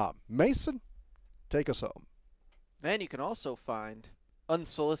oneviner.com. Mason, take us home. And you can also find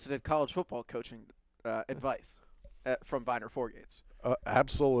unsolicited college football coaching advice from Viener Four-Gates.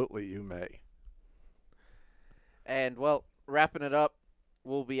 Absolutely, you may. And, well, wrapping it up,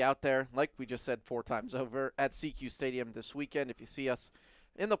 we'll be out there, like we just said 4 times over, at CQ Stadium this weekend. If you see us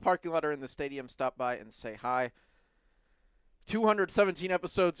in the parking lot or in the stadium, stop by and say hi. 217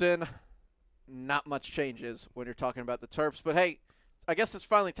 episodes in, not much changes when you're talking about the Terps. But hey, I guess it's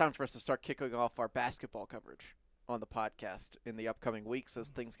finally time for us to start kicking off our basketball coverage on the podcast in the upcoming weeks as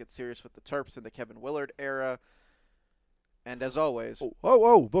things get serious with the Terps in the Kevin Willard era. And as always...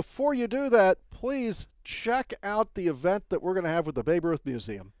 Before you do that, please check out the event that we're going to have with the Babe Ruth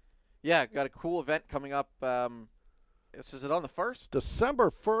Museum. Yeah, got a cool event coming up. Is it on the 1st? December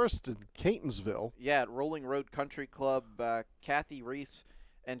 1st in Catonsville. Yeah, at Rolling Road Country Club. Kathy Reese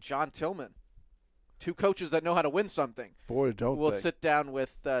and John Tillman, two coaches that know how to win something. Boy, don't we'll they. sit down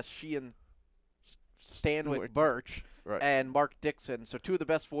with Sheehan Stanwyck Birch and Mark Dixon. So two of the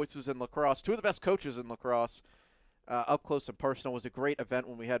best voices in lacrosse, two of the best coaches in lacrosse. Up close and personal. It was a great event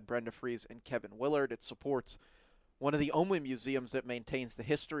when we had Brenda Fries and Kevin Willard. It supports one of the only museums that maintains the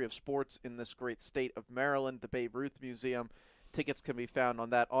history of sports in this great state of Maryland, the Babe Ruth Museum. Tickets can be found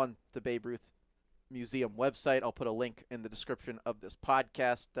on the Babe Ruth Museum website. I'll put a link in the description of this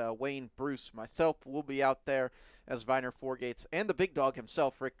podcast. Wayne, Bruce, myself will be out there as Viener Fourgates and the big dog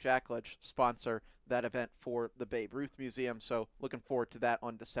himself, Rick Jackledge, sponsor that event for the Babe Ruth Museum. So looking forward to that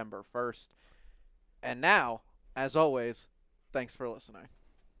on December 1st. And now, as always, thanks for listening.